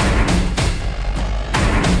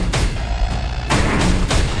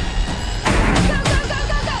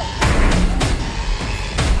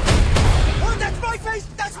 Oh, that's my face!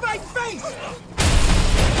 That's my face!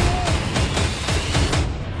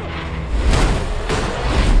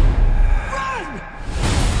 Run!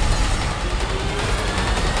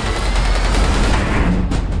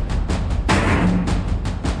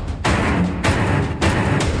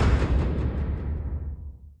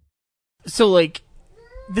 So like,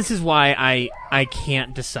 this is why I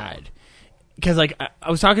can't decide, because like I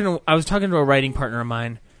was talking to a writing partner of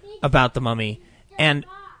mine about The Mummy, and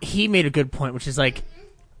he made a good point, which is like,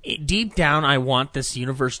 deep down I want this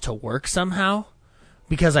universe to work somehow,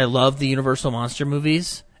 because I love the Universal monster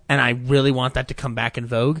movies and I really want that to come back in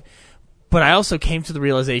vogue. But I also came to the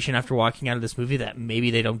realization after walking out of this movie that maybe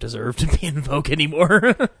they don't deserve to be in vogue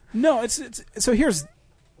anymore. No, it's so here's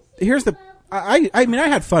the. I mean, I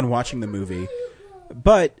had fun watching the movie,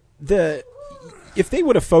 but if they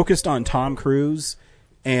would have focused on Tom Cruise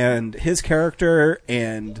and his character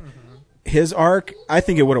and his arc, I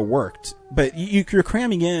think it would have worked. But you're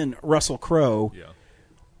cramming in Russell Crowe,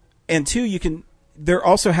 and two, they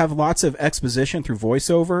also have lots of exposition through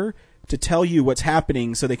voiceover to tell you what's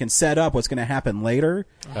happening, so they can set up what's going to happen later.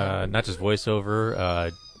 Not just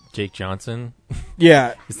voiceover. Jake Johnson.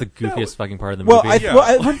 Yeah. He's the goofiest fucking part of the movie.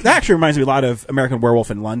 That actually reminds me a lot of American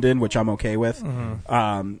Werewolf in London, which I'm okay with.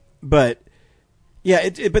 Mm-hmm. But yeah,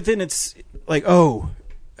 but then it's like, oh,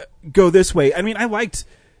 go this way. I mean, I liked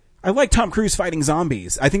Tom Cruise fighting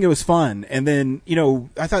zombies. I think it was fun. And then,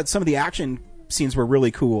 I thought some of the action scenes were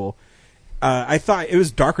really cool. I thought it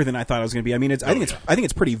was darker than I thought it was going to be. I mean, I think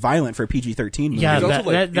it's pretty violent for a PG-13 movie. Yeah,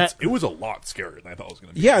 it was a lot scarier than I thought it was going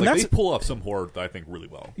to be. Yeah, and they pull off some horror that I think really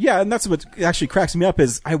well. Yeah, and that's what actually cracks me up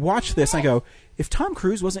is I watch this and I go, if Tom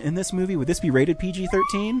Cruise wasn't in this movie, would this be rated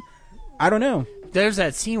PG-13? I don't know. There's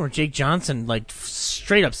that scene where Jake Johnson like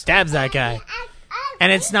straight up stabs that guy,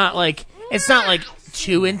 and it's not like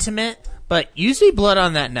too intimate. But you see blood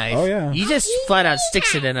on that knife. Oh, yeah. He just flat out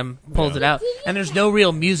sticks it in him, pulls it out, and there's no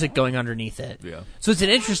real music going underneath it. Yeah. So it's an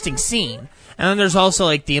interesting scene. And then there's also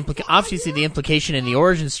like obviously the implication in the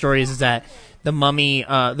origin story is that the mummy,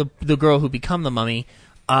 the girl who became the mummy,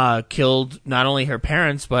 killed not only her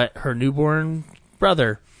parents but her newborn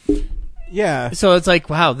brother. Yeah. So it's like,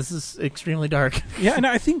 wow, this is extremely dark. Yeah, and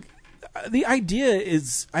I think the idea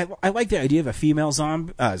is I like the idea of a female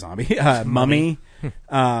mummy.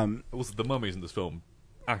 The mummies in this film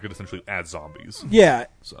acted essentially as zombies. Yeah,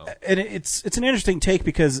 so and it's an interesting take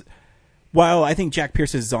because while I think Jack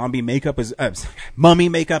Pierce's zombie makeup is mummy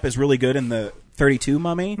makeup is really good in the 32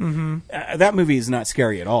 Mummy, that movie is not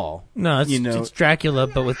scary at all. No, it's Dracula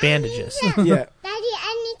but with bandages. Yeah, Daddy,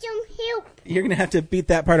 I need some help. You're gonna have to beat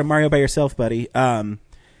that part of Mario by yourself, buddy. I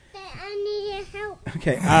need your help.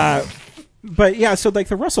 Okay, but yeah, so like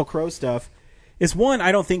the Russell Crowe stuff. Is one,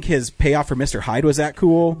 I don't think his payoff for Mr. Hyde was that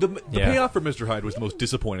cool. The payoff for Mr. Hyde was the most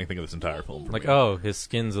disappointing thing of this entire film. Like, oh, his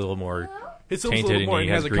skin's a little more tainted and he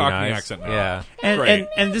has a green Cockney eyes. accent now. Yeah,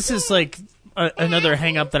 and this is like another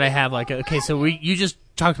hang up that I have. Like, okay, so you just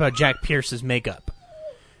talked about Jack Pierce's makeup.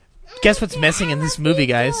 Guess what's missing in this movie,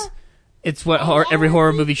 guys? It's what every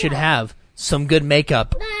horror movie should have: some good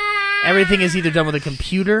makeup. Everything is either done with a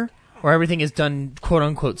computer or everything is done quote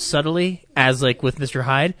unquote subtly, as like with Mr.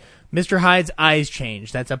 Hyde. Mr. Hyde's eyes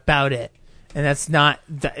change. That's about it. And that's not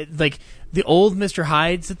like the old Mr.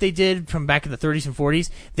 Hydes that they did from back in the 30s and 40s.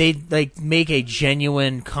 They like make a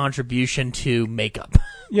genuine contribution to makeup.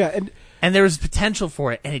 Yeah, and there was potential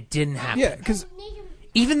for it, and it didn't happen. Yeah, because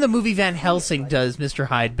even the movie Van Helsing does Mr.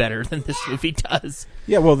 Hyde better than this movie does.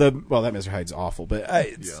 Yeah, well, that Mr. Hyde's awful, but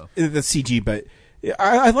the CG. But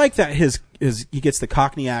I like that his he gets the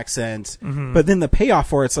Cockney accent, but then the payoff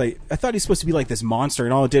for it's like I thought he's supposed to be like this monster,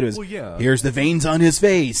 and all it did was here's the veins on his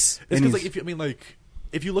face. It's because like if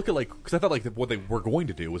you look at because I thought like what they were going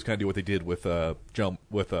to do was kind of do what they did with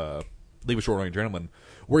Leave a Short Running Gentleman,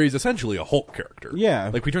 where he's essentially a Hulk character. Yeah,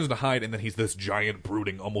 like he turns into Hyde, and then he's this giant,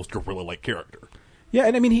 brooding, almost gorilla-like character. Yeah,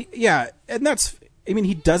 and I mean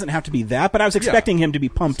he doesn't have to be that, but I was expecting him to be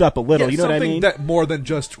pumped up a little. You know what I mean? That more than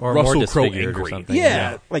just Russell Crowe angry.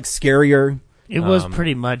 Yeah, like scarier. It was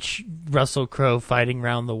pretty much Russell Crowe fighting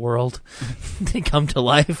around the world to come to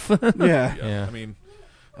life. Yeah. I mean,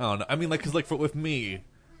 I don't know. I mean, because with me,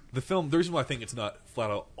 the film. The reason why I think it's not flat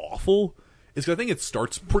out awful is because I think it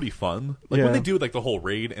starts pretty fun. When they do the whole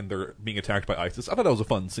raid and they're being attacked by ISIS, I thought that was a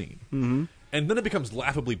fun scene. Mm-hmm. And then it becomes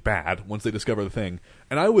laughably bad once they discover the thing.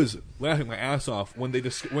 And I was laughing my ass off when they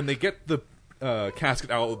get the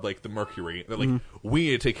casket out of the mercury. They're like, we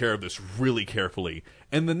need to take care of this really carefully.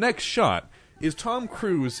 And the next shot is Tom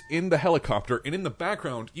Cruise in the helicopter, and in the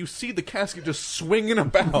background you see the casket just swinging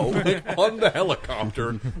about on the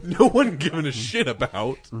helicopter. No one giving a shit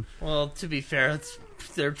about. Well, to be fair,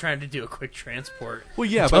 they're trying to do a quick transport. Well,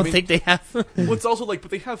 yeah, I don't think they have. Well, it's also but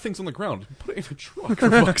they have things on the ground. Put it in a truck, for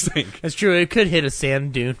fuck's sake. That's true. It could hit a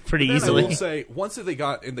sand dune pretty easily. I will say, once they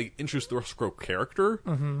got and they introduced the Russell Crowe character,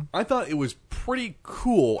 I thought it was pretty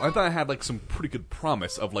cool. I thought it had some pretty good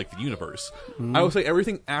promise of the universe. I will say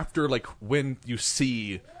everything after when you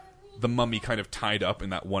see the mummy kind of tied up in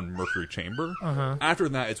that one mercury chamber. After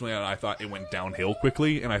that, it's when I thought it went downhill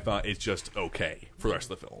quickly, and I thought it's just okay for the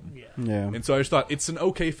rest of the film. Yeah. And so I just thought it's an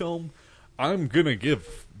okay film. I'm gonna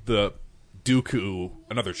give the Dooku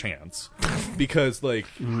another chance because, I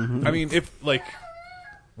mean, if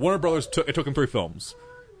Warner Brothers it took him 3 films,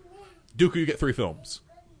 Dooku, you get 3 films.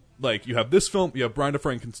 You have this film, you have Bride of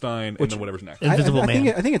Frankenstein, and then whatever's next. Invisible Man.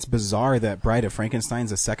 I think it's bizarre that Bride of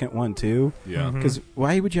Frankenstein's the second one too. Yeah, because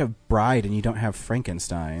why would you have Bride and you don't have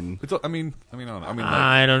Frankenstein? I mean, I don't know.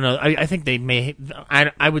 I don't know. I think they may.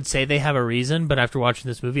 I would say they have a reason, but after watching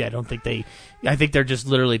this movie, I don't think they. I think they're just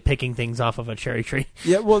literally picking things off of a cherry tree.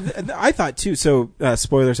 Yeah, well, I thought too. So,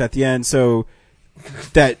 spoilers at the end. So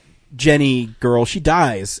that Jenny girl, she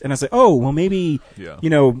dies, and I was like, oh, well, maybe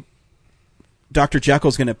Dr.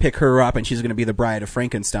 Jekyll's going to pick her up and she's going to be the Bride of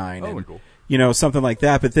Frankenstein. Oh, and, cool. Something like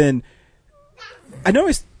that. But then I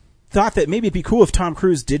always thought that maybe it'd be cool if Tom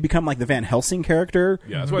Cruise did become the Van Helsing character.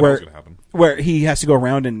 Yeah, that's what I thought was going to happen. Where he has to go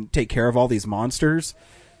around and take care of all these monsters.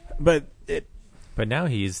 But now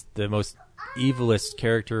he's the most evilest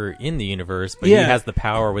character in the universe, but he has the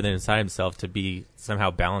power within inside himself to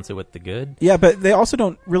somehow balance it with the good. Yeah, but they also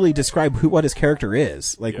don't really describe what his character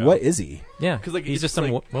is. What is he? Yeah, because he's just some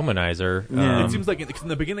womanizer. It seems in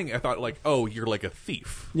the beginning I thought oh, you're a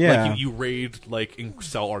thief. Yeah, you raid and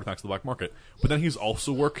sell artifacts to the black market. But then he's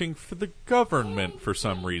also working for the government for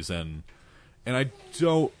some reason. And I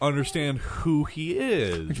don't understand who he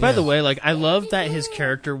is. Which, by the way, I love that his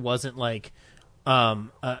character wasn't a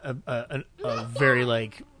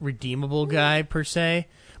very redeemable guy per se,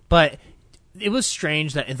 but it was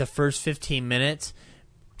strange that in the first 15 minutes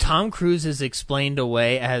Tom Cruise is explained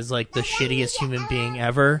away as the shittiest human being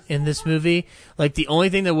ever in this movie. The only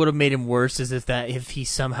thing that would have made him worse is if he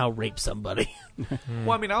somehow raped somebody.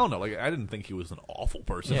 Well, I mean, I don't know. I didn't think he was an awful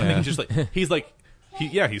person. I think he's just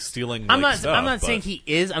He's stealing. I'm like, not. I'm not stuff, saying but- he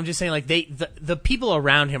is. I'm just saying like the people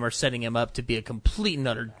around him are setting him up to be a complete and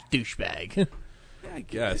utter douchebag. I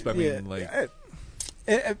guess, but I mean,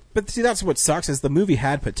 but see, that's what sucks is the movie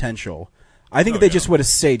had potential. I think if they just would have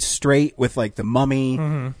stayed straight with like the Mummy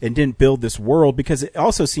and didn't build this world, because it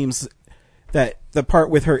also seems that the part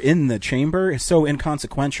with her in the chamber is so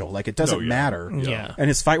inconsequential. Like it doesn't matter. Yeah. And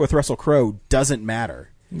his fight with Russell Crowe doesn't matter.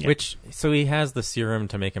 Which, so he has the serum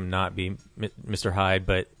to make him not be Mr. Hyde,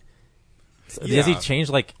 but Yeah. does he change,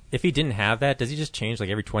 like, if he didn't have that, does he just change, like,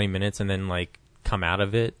 every 20 minutes and then, like, come out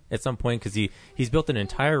of it at some point? Because he's built an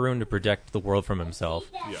entire room to protect the world from himself.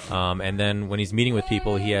 And then when he's meeting with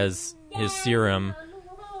people, he has his serum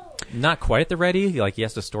not quite at the ready. Like, he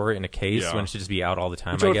has to store it in a case when it should just be out all the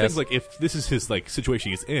time, Which I would guess. think, like, if this is his like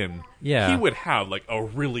situation he's in, Yeah. he would have like a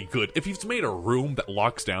really good. If he's made a room that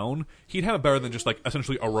locks down, he'd have it better than just like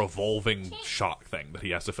essentially a revolving shot thing that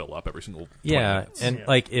he has to fill up every single. 20 minutes. And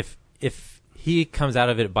like if he comes out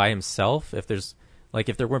of it by himself, if there's like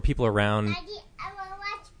if there weren't people around,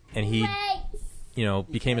 and he, you know,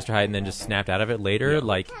 became Mr. Hyde and then just snapped out of it later,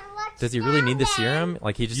 like, does he really need the serum?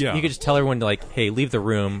 Like, he could just tell everyone to, like, hey, leave the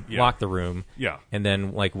room, lock the room, and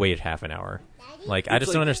then, like, wait half an hour. Like, I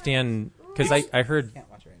just don't understand, because I heard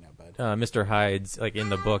Mr. Hyde's, like, in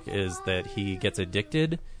the book is that he gets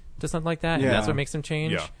addicted to something like that, and that's what makes him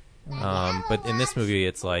change. But in this movie,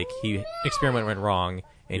 it's like experiment went wrong,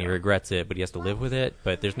 and he regrets it, but he has to live with it.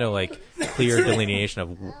 But there's no like clear delineation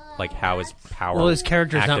of like how his power. Well, his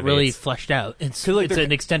character's not really activates. fleshed out. It's like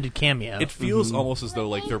an extended cameo. It feels almost as though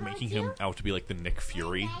like they're making him out to be like the Nick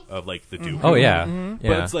Fury of like the Duke. Oh, yeah.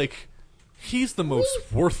 But it's like he's the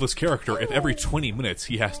most worthless character if every 20 minutes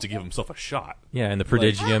he has to give himself a shot. Yeah, and the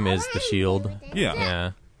Prodigium is the shield.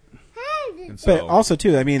 Yeah. And but also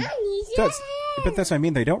too, I mean, that's what I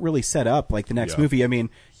mean. They don't really set up like the next movie. I mean,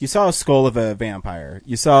 you saw a skull of a vampire.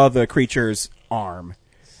 You saw the creature's arm.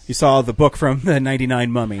 You saw the book from the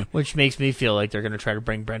 '99 Mummy, which makes me feel like they're going to try to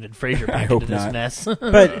bring Brendan Fraser I back hope into this not. mess.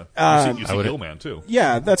 But you see Hillman too.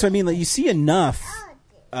 Yeah, that's what I mean. Like, you see enough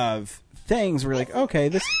of things where you're like, okay,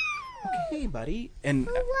 this, okay, buddy, and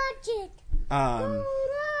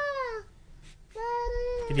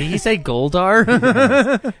Did he say Goldar?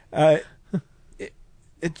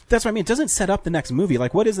 that's what I mean. It doesn't set up the next movie.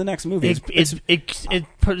 Like, what is the next movie? It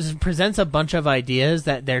presents a bunch of ideas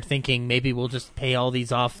that they're thinking maybe we'll just pay all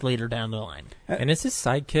these off later down the line. And is his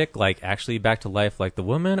sidekick like actually back to life like the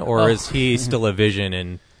woman, or is he still a vision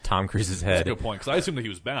in Tom Cruise's head? That's a good point, because I assumed that he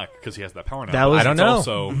was back because he has that power now. That was, I don't know.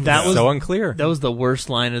 That was so unclear. That was the worst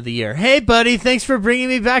line of the year. Hey, buddy, thanks for bringing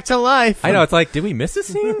me back to life. I know. It's like, did we miss a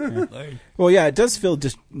scene? Well, yeah, it does feel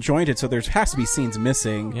disjointed, so there has to be scenes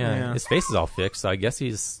missing. Yeah, his face is all fixed, so I guess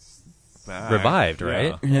he's revived,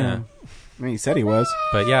 right? Yeah. I mean, he said he was.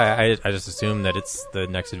 But yeah, I just assume that it's the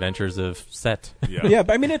next adventures of Set. Yeah,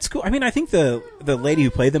 but I mean, it's cool. I mean, I think the lady who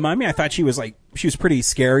played the mummy, I thought she was pretty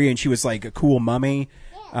scary, and she was like a cool mummy.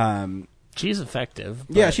 She's effective.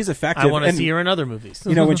 Yeah, she's effective. I want to And, see her in other movies.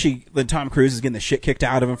 You know, when Tom Cruise is getting the shit kicked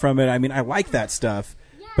out of him from it, I mean, I like that stuff.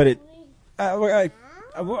 But it,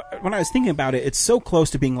 when I was thinking about it, it's so close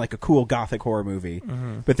to being like a cool gothic horror movie.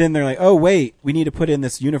 But then they're like, oh, wait, we need to put in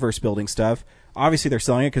this universe building stuff. Obviously, they're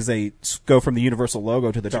selling it because they go from the Universal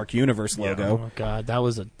logo to the Dark Universe logo. Oh my god, that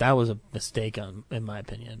was a mistake in my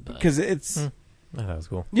opinion. Because it's. Oh, that was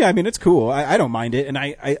cool. Yeah, I mean, it's cool. I don't mind it, and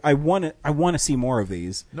I want to see more of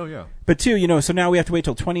these. No, yeah. But too, you know, so now we have to wait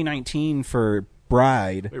till 2019 for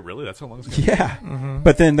Bride. Wait, really? That's how long it's going to Yeah.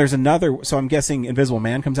 But then there's another, so I'm guessing Invisible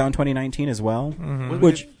Man comes out in 2019 as well.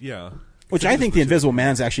 Which I think the Invisible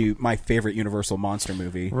Man's actually my favorite Universal monster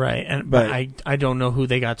movie. Right, but I don't know who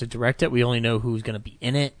they got to direct it. We only know who's going to be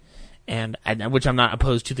in it, and which I'm not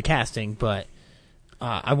opposed to the casting, but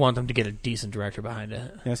I want them to get a decent director behind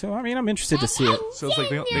it. Yeah, so I mean, I'm interested to see it. So it's like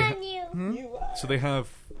they have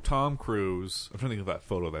Tom Cruise. I'm trying to think of that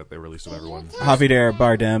photo that they released of everyone. Javier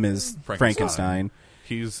Bardem is Frankenstein.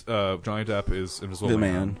 He's Johnny Depp is Invisible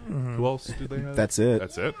Man. Who else do they have? That's it.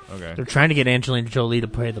 That's it. Okay. They're trying to get Angelina Jolie to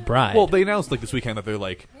play the bride. Well, they announced like this weekend that they're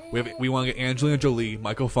like, we want to get Angelina Jolie,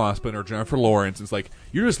 Michael Fassbender, Jennifer Lawrence. It's like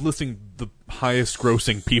you're just listing the highest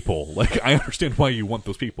grossing people. Like, I understand why you want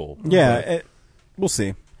those people. Yeah, we'll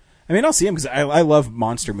see. I mean, I'll see him because I love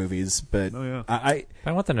monster movies, but I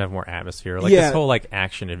want them to have more atmosphere, like this whole like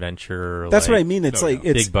action adventure. That's like, what I mean. It's it's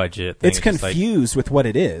big budget. It's confused with what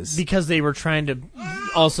it is because they were trying to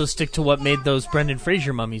also stick to what made those Brendan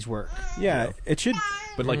Fraser mummies work. Yeah, it should,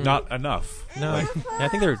 but like not enough. No, I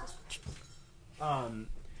think they're.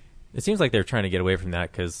 It seems like they're trying to get away from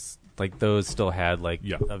that because like those still had like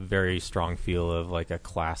a very strong feel of like a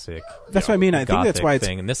classic. That's what I mean. I think that's why it's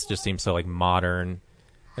thing, and this just seems so like modern.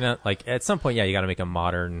 And like at some point, you got to make a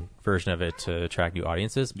modern version of it to attract new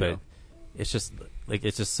audiences. But it's just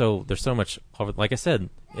so there's so much. Like I said,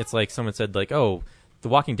 it's like someone said like, oh, The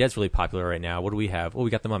Walking Dead's really popular right now. What do we have? Oh, we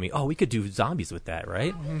got The Mummy. Oh, we could do zombies with that,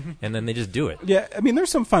 right? And then they just do it. Yeah, I mean, there's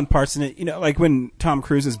some fun parts in it. You know, like when Tom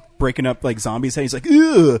Cruise is breaking up like zombies, he's like,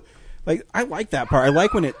 ugh. Like, I like that part. I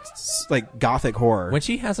like when it's like gothic horror. When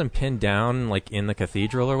she has him pinned down like in the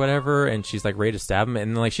cathedral or whatever, and she's like ready to stab him,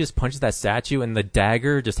 and then, like she just punches that statue, and the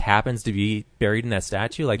dagger just happens to be buried in that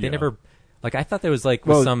statue. Like they never, like I thought there was like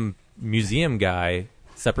with some museum guy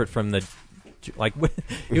separate from the, like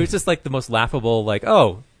it was just like the most laughable. Like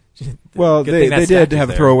oh, well they did have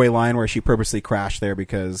a throwaway line where she purposely crashed there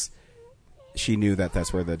because she knew that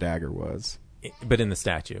that's where the dagger was, but in the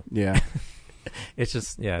statue. Yeah. It's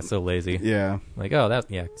just so lazy. Yeah, like oh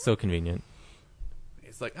that so convenient.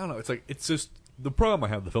 It's like I don't know. It's like it's just the problem I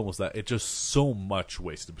have with the film was that it just so much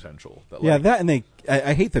wasted potential. That, like, that and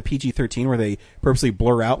I hate the PG-13 where they purposely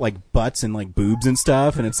blur out like butts and like boobs and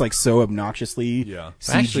stuff, and it's like so obnoxiously CG.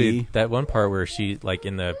 Actually, that one part where she like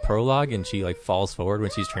in the prologue and she like falls forward when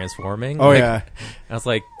she's transforming. Oh like, yeah, I was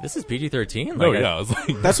like, this is PG-13. Like, I was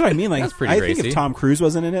like, that's what I mean. Like, that's pretty I racy. think if Tom Cruise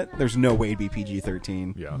wasn't in it, there's no way it'd be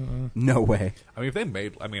PG-13. Yeah, no way. I mean, if they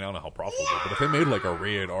made, I don't know how profitable, but if they made like a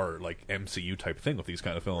rated R like MCU type thing with these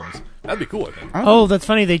kind of films, that'd be cool. I think. Oh, that's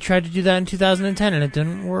funny. They tried to do that in 2010 and it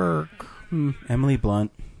didn't work. Emily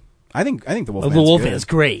Blunt. I think the Wolfman. The Wolfman is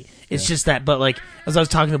great. It's just that, but like as I was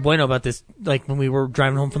talking to Bueno about this, like when we were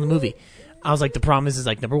driving home from the movie, I was like, the problem is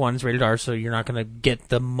like number one, it's rated R, so you're not going to get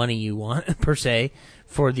the money you want per se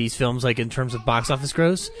for these films, like in terms of box office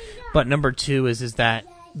gross. But number two is that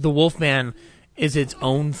the Wolfman is its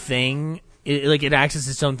own thing. It acts as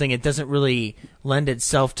its own thing. It doesn't really lend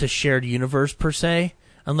itself to shared universe per se,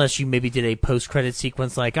 unless you maybe did a post-credit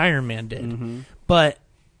sequence like Iron Man did. Mm-hmm. But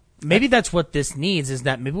maybe that's what this needs, is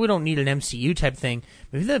that maybe we don't need an MCU type thing.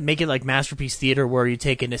 Maybe they make it like Masterpiece Theater, where you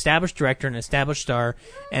take an established director, an established star,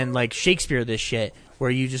 and like Shakespeare this shit,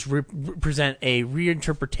 where you just present a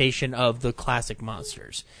reinterpretation of the classic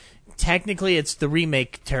monsters. Technically, it's the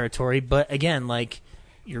remake territory, but again, like,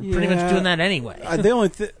 you're pretty much doing that anyway. The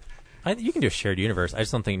only you can do a shared universe. I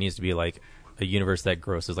just don't think it needs to be like a universe that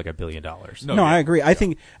grosses like $1 billion. No, I agree. I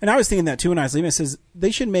think, and I was thinking that too when I was leaving. It says they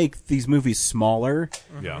should make these movies smaller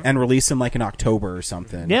and release them like in October or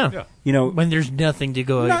something. Yeah. You know, when there's nothing to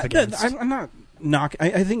go up against. I'm not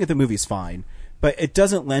I think that the movie's fine, but it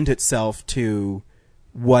doesn't lend itself to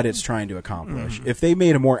what it's trying to accomplish. If they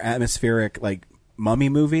made a more atmospheric like Mummy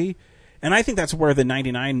movie, and I think that's where the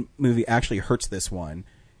 99 movie actually hurts this one.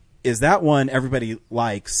 Is that one everybody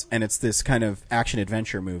likes, and it's this kind of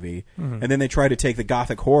action-adventure movie. And then they try to take the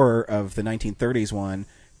gothic horror of the 1930s one,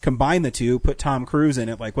 combine the two, put Tom Cruise in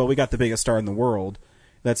it, like, well, we got the biggest star in the world.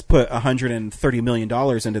 Let's put $130 million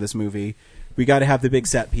into this movie. We got to have the big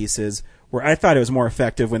set pieces, where I thought it was more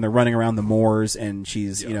effective when they're running around the moors, and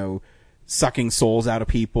she's, you know, sucking souls out of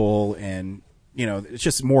people, and... You know, it's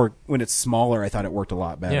just more when it's smaller. I thought it worked a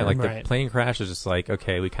lot better. Yeah, like the plane crash is just like,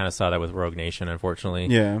 okay, we kind of saw that with Rogue Nation, unfortunately.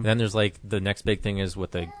 Yeah. And then there's like the next big thing is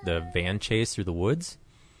with the van chase through the woods.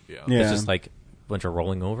 Yeah. It's just like a bunch of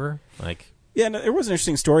rolling over. Like, yeah, no, there was an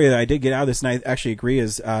interesting story that I did get out of this, and I actually agree.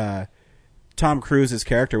 Is Tom Cruise's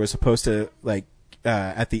character was supposed to like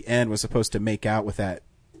at the end was supposed to make out with that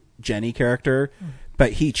Jenny character,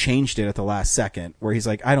 but he changed it at the last second, where he's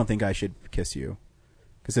like, I don't think I should kiss you.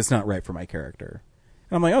 Because it's not right for my character.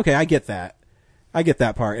 And I'm like, okay, I get that. I get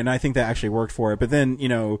that part. And I think that actually worked for it. But then, you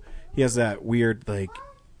know, he has that weird, like,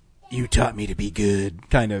 you taught me to be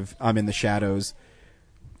good kind of I'm in the shadows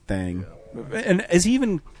thing. Yeah. And is he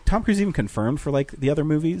even, Tom Cruise even confirmed for, like, the other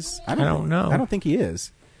movies? I don't know. I don't think he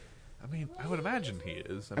is. I mean, I would imagine he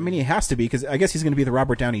is. I mean, he has to be, because I guess he's going to be the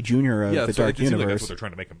Robert Downey Jr. of the Dark Universe. Like that's what they're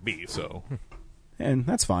trying to make him be, so... And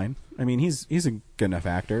that's fine. I mean, he's a good enough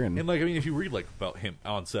actor, and like I mean, if you read like about him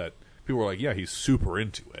on set, people are like, "Yeah, he's super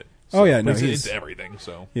into it." So, oh yeah, no, he's into everything.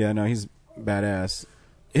 So yeah, no, he's badass.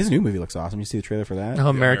 His new movie looks awesome. You see the trailer for that? Oh,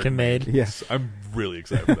 American Made. Yes, I'm really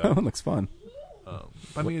excited for that. That one looks fun.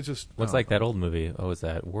 I mean, it's just what's like that old movie? Oh, is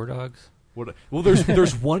that War Dogs? Well,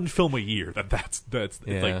 there's one film a year that's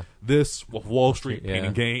like this Wall Street Pain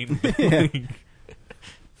and Gain.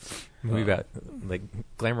 Movie about like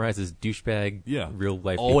glamorizes douchebag, real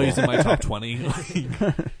life. Always people. in my top 20.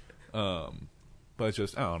 But it's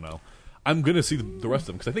just I don't know. I'm gonna see the rest of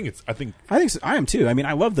them because I think I am too. I mean,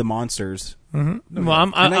 I love the monsters. Mm-hmm.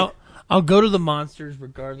 Well, I'll go to the monsters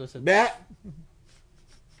regardless of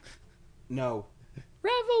No.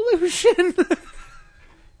 Revolution.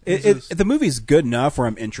 The movie's good enough where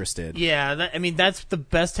I'm interested. Yeah, I mean, that's the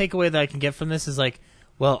best takeaway that I can get from this is like,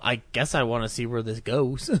 well, I guess I want to see where this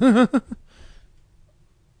goes.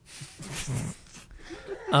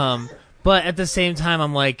 But at the same time,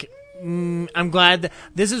 I'm like, I'm glad that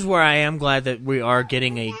this is where I am glad that we are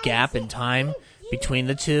getting a gap in time between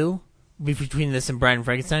the two, between this and Bride and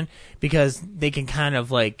Frankenstein, because they can kind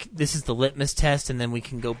of like, this is the litmus test, and then we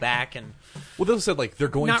can go back and well, they said like they're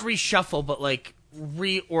going not to reshuffle, but like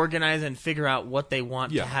reorganize and figure out what they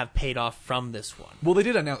want to have paid off from this one. Well, they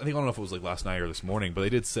did announce, I think, I don't know if it was like last night or this morning, but they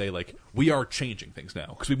did say like, we are changing things now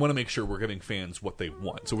because we want to make sure we're giving fans what they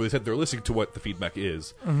want. So they said they're listening to what the feedback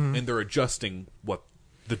is, and they're adjusting what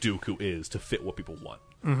the Dooku is to fit what people want.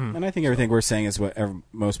 And I think everything we're saying is what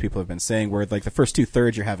most people have been saying, where like the first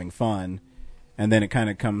 2/3 you're having fun, and then it kind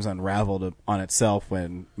of comes unraveled on itself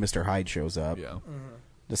when Mr. Hyde shows up. Yeah.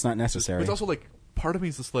 That's not necessary. It's also like, part of me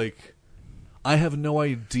is just like, I have no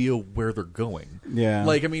idea where they're going. Yeah.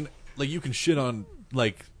 Like, I mean, like, you can shit on,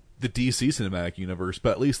 like, the DC cinematic universe,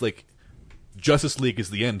 but at least, like, Justice League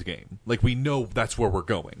is the end game. Like, we know that's where we're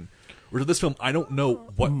going. Whereas this film, I don't know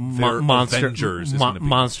what their Avengers is going to be.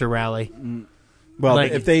 Monster Rally. Well,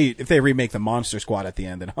 like, if they remake the Monster Squad at the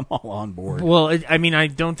end, then I'm all on board. Well, I mean, I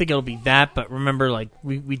don't think it'll be that, but remember, like,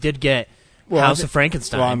 we did get House of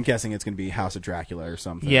Frankenstein. Well, I'm guessing it's going to be House of Dracula or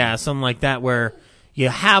something. Yeah, something like that, where you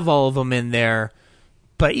have all of them in there,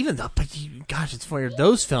 but gosh, it's funny.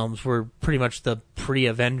 Those films were pretty much the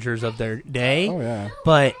pre-Avengers of their day. Oh yeah,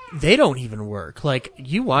 but they don't even work. Like,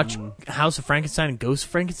 you watch House of Frankenstein and Ghost of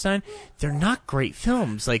Frankenstein, they're not great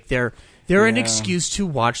films. Like, they're an excuse to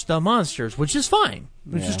watch the monsters, which is fine,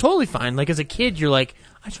 which is totally fine. Like, as a kid, you're like,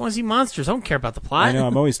 I just want to see monsters. I don't care about the plot. I know.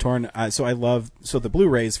 I'm always torn. So the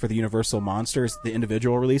Blu-rays for the Universal Monsters, the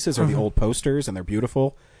individual releases are the old posters, and they're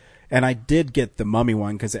beautiful. And I did get the Mummy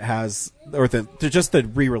one because it has, or just the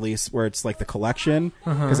re-release where it's like the collection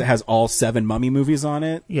because it has all 7 Mummy movies on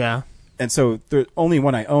it. Yeah. And so the only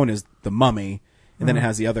one I own is the Mummy, and then it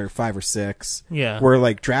has the other 5 or 6. Yeah. Where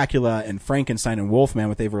like Dracula and Frankenstein and Wolfman,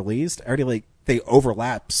 what they've released, I already like they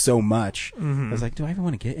overlap so much. I was like, do I even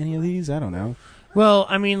want to get any of these? I don't know. Well,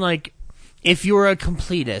 I mean, like, if you're a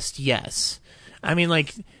completist, yes. I mean,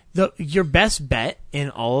 like, your best bet in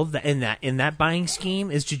all of in that buying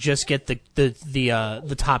scheme is to just get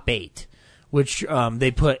the top 8, which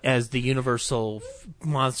they put as the Universal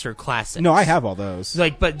Monster Classics. No, I have all those.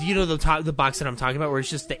 Like, but you know the box that I'm talking about, where it's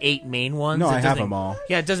just the 8 main ones. No, I have them all.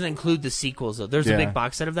 Yeah, it doesn't include the sequels though. There's a big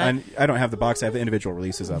box set of that. I don't have the box. I have the individual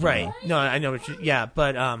releases of them. Right. No, I know.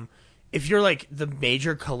 But if you're like the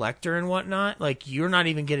major collector and whatnot, like, you're not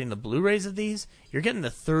even getting the Blu-rays of these. You're getting the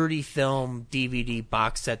 30 film DVD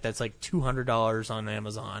box set that's like $200 on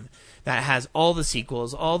Amazon that has all the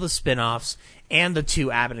sequels, all the spin-offs, and the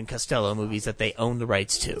 2 Abbott and Costello movies that they own the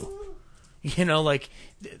rights to. You know, like,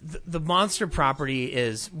 the monster property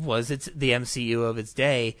was the MCU of its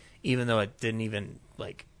day, even though it didn't even,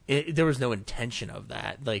 like, there was no intention of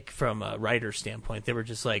that. Like, from a writer's standpoint, they were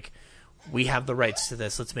just like, we have the rights to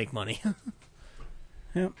this. Let's make money.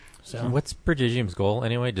 Yep. So what's Prodigium's goal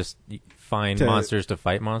anyway? Just find monsters to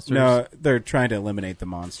fight monsters? No, they're trying to eliminate the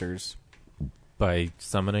monsters by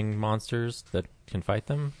summoning monsters that can fight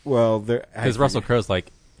them. Well, because Russell Crowe's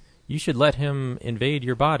like, you should let him invade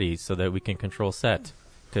your body so that we can control Set.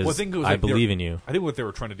 Because I believe in you. I think what they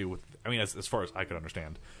were trying to do as far as I could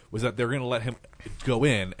understand, was that they're going to let him go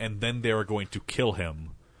in, and then they were going to kill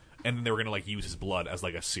him. And then they were going to like use his blood as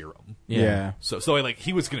like a serum. Yeah. So like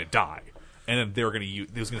he was going to die, and then they were going to he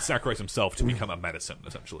was going to sacrifice himself to become a medicine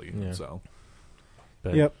essentially. Yeah. So.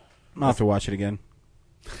 But yep. I'll have to watch it again.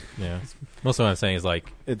 Yeah. Most of what I'm saying is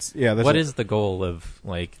like, what is the goal of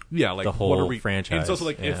like the whole franchise? And it's also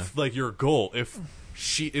like if like your goal if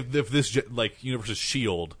this like universe is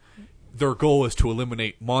S.H.I.E.L.D., their goal is to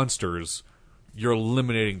eliminate monsters, you're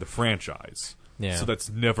eliminating the franchise. Yeah. So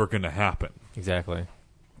that's never going to happen. Exactly.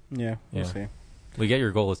 Yeah, we'll see. We get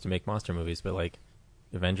your goal is to make monster movies, but like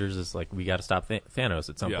Avengers is like, we got to stop Thanos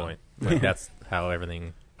at some point. Like, that's how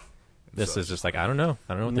everything. This is just like, I don't know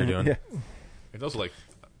what they're doing. Yeah. It's also like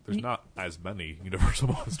there's not as many Universal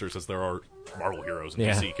monsters as there are Marvel heroes and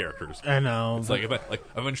DC characters. I know. It's like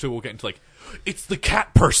eventually we'll get into like, it's the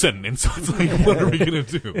cat person, and so it's like, what are we gonna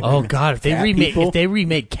do? Oh God, if they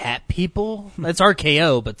remake Cat People, that's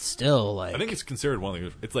RKO, but still, like, I think it's considered one of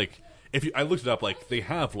the. It's like I looked it up, like they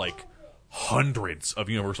have like hundreds of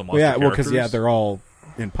Universal monster characters. Because they're all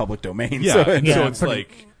in public domain. Yeah, so it's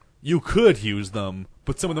like you could use them,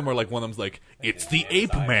 but some of them are like, one of them's like, it's the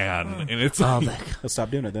Ape Man, and it's like, let's stop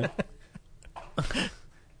doing it then.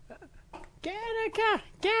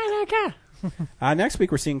 Gattaca. Next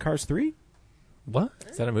week we're seeing Cars 3. What?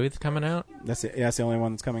 Is that a movie that's coming out? That's the only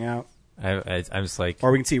one that's coming out. I'm just like...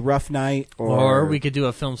 Or we can see Rough Night. Or we could do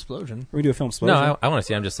a film explosion. We do a film explosion. No, I want to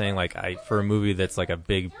see. I'm just saying, like, for a movie that's like a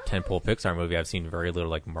big tentpole Pixar movie, I've seen very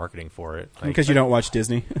little like marketing for it. Like, because you don't watch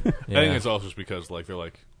Disney. Yeah. I think it's also just because like they're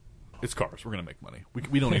like, it's Cars. We're gonna make money.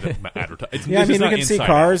 We don't need to advertise. Yeah, I mean, we can see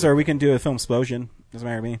Cars, or we can do a film explosion. Doesn't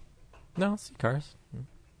matter to me. No, see Cars.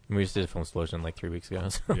 We just did a film explosion like 3 weeks ago.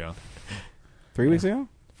 So. Yeah. 3 weeks ago?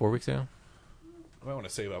 4 weeks ago? I want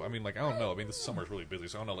to say that. I mean, like, I don't know. I mean, this summer's really busy,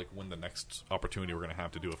 so I don't know, like, when the next opportunity we're going to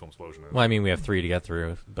have to do a film explosion is. Well, I mean, we have 3 to get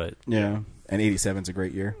through, but... Yeah, and 87's a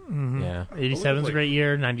great year. Mm-hmm. Yeah. 87's a great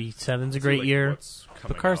year, 97's a great year.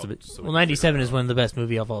 But Cars... Well, 97 is when the best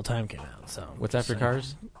movie of all time came out, so... What's after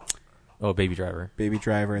Cars? Oh, Baby Driver. Baby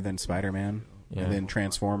Driver, then Spider-Man, and then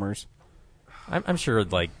Transformers. I'm sure,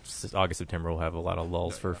 like, August, September will have a lot of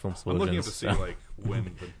lulls for film explosions. I'm looking to see, like,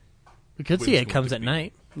 when... We could see it comes at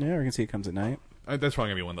night. Yeah, we can see it comes at night. That's probably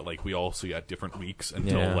going to be one that like we all see at different weeks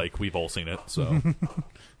until like we've all seen it. So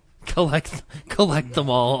collect them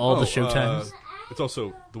all the showtimes. It's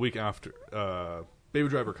also the week after. Baby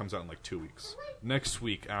Driver comes out in like 2 weeks. Next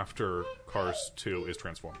week after Cars 2 is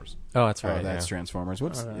Transformers. Oh, that's right. That's Transformers.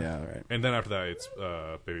 Yeah, right. And then after that it's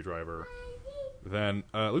Baby Driver. Then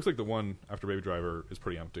it looks like the one after Baby Driver is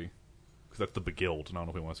pretty empty. Because that's the Beguiled, and I don't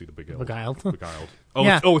know if we want to see the Beguiled. Beguiled. Oh,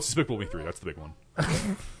 yeah. It's Despicable Me 3. That's the big one.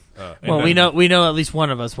 Well, we know at least one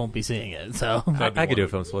of us won't be seeing it, so I could do a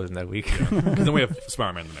film explosion that week. Because then we have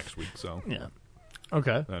Spider-Man the next week. So yeah,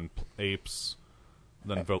 okay. Then Apes,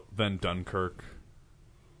 then Dunkirk.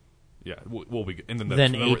 Yeah, we'll be. And then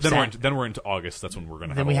we're into August. That's when we're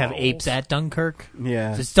gonna. Then we have Apes at Dunkirk.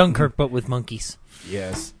 Yeah, so it's Dunkirk but with monkeys.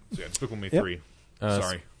 Yes. So yeah, Despicable Me 3.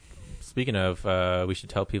 Sorry. Speaking of, we should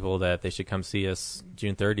tell people that they should come see us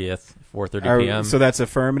June 30th, 4:30 p.m. So that's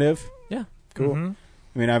affirmative? Yeah. Cool. Mm-hmm.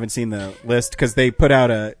 I mean, I haven't seen the list because they put out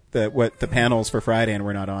the panels for Friday and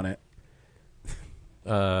we're not on it.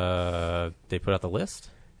 They put out the list?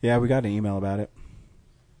 Yeah, we got an email about it.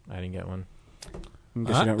 I didn't get one. I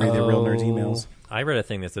guess you don't read the Real Nerds emails. I read a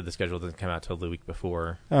thing that said the schedule doesn't come out till the week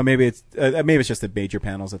before. Oh, maybe it's just the major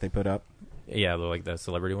panels that they put up. Yeah, like the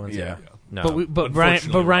celebrity ones. Yeah. No, but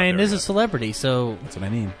Ryan is a celebrity, so that's what I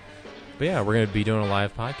mean. But yeah, we're going to be doing a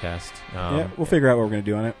live podcast. Yeah, we'll figure out what we're going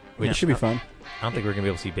to do on it. It should be fun. I don't think we're going to be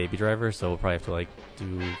able to see Baby Driver, so we'll probably have to like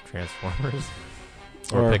do Transformers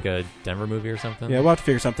or pick a Denver movie or something. Yeah, we'll have to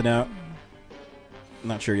figure something out. I'm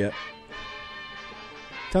not sure yet.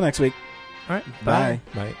 Till next week. All right. Bye.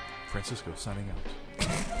 Bye. Francisco signing out.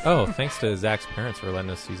 Oh, thanks to Zach's parents for letting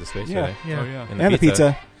us use the space today. Yeah. Oh, yeah. And the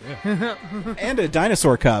pizza. Yeah. And a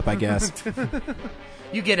dinosaur cup, I guess.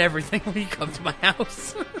 You get everything when you come to my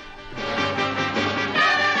house.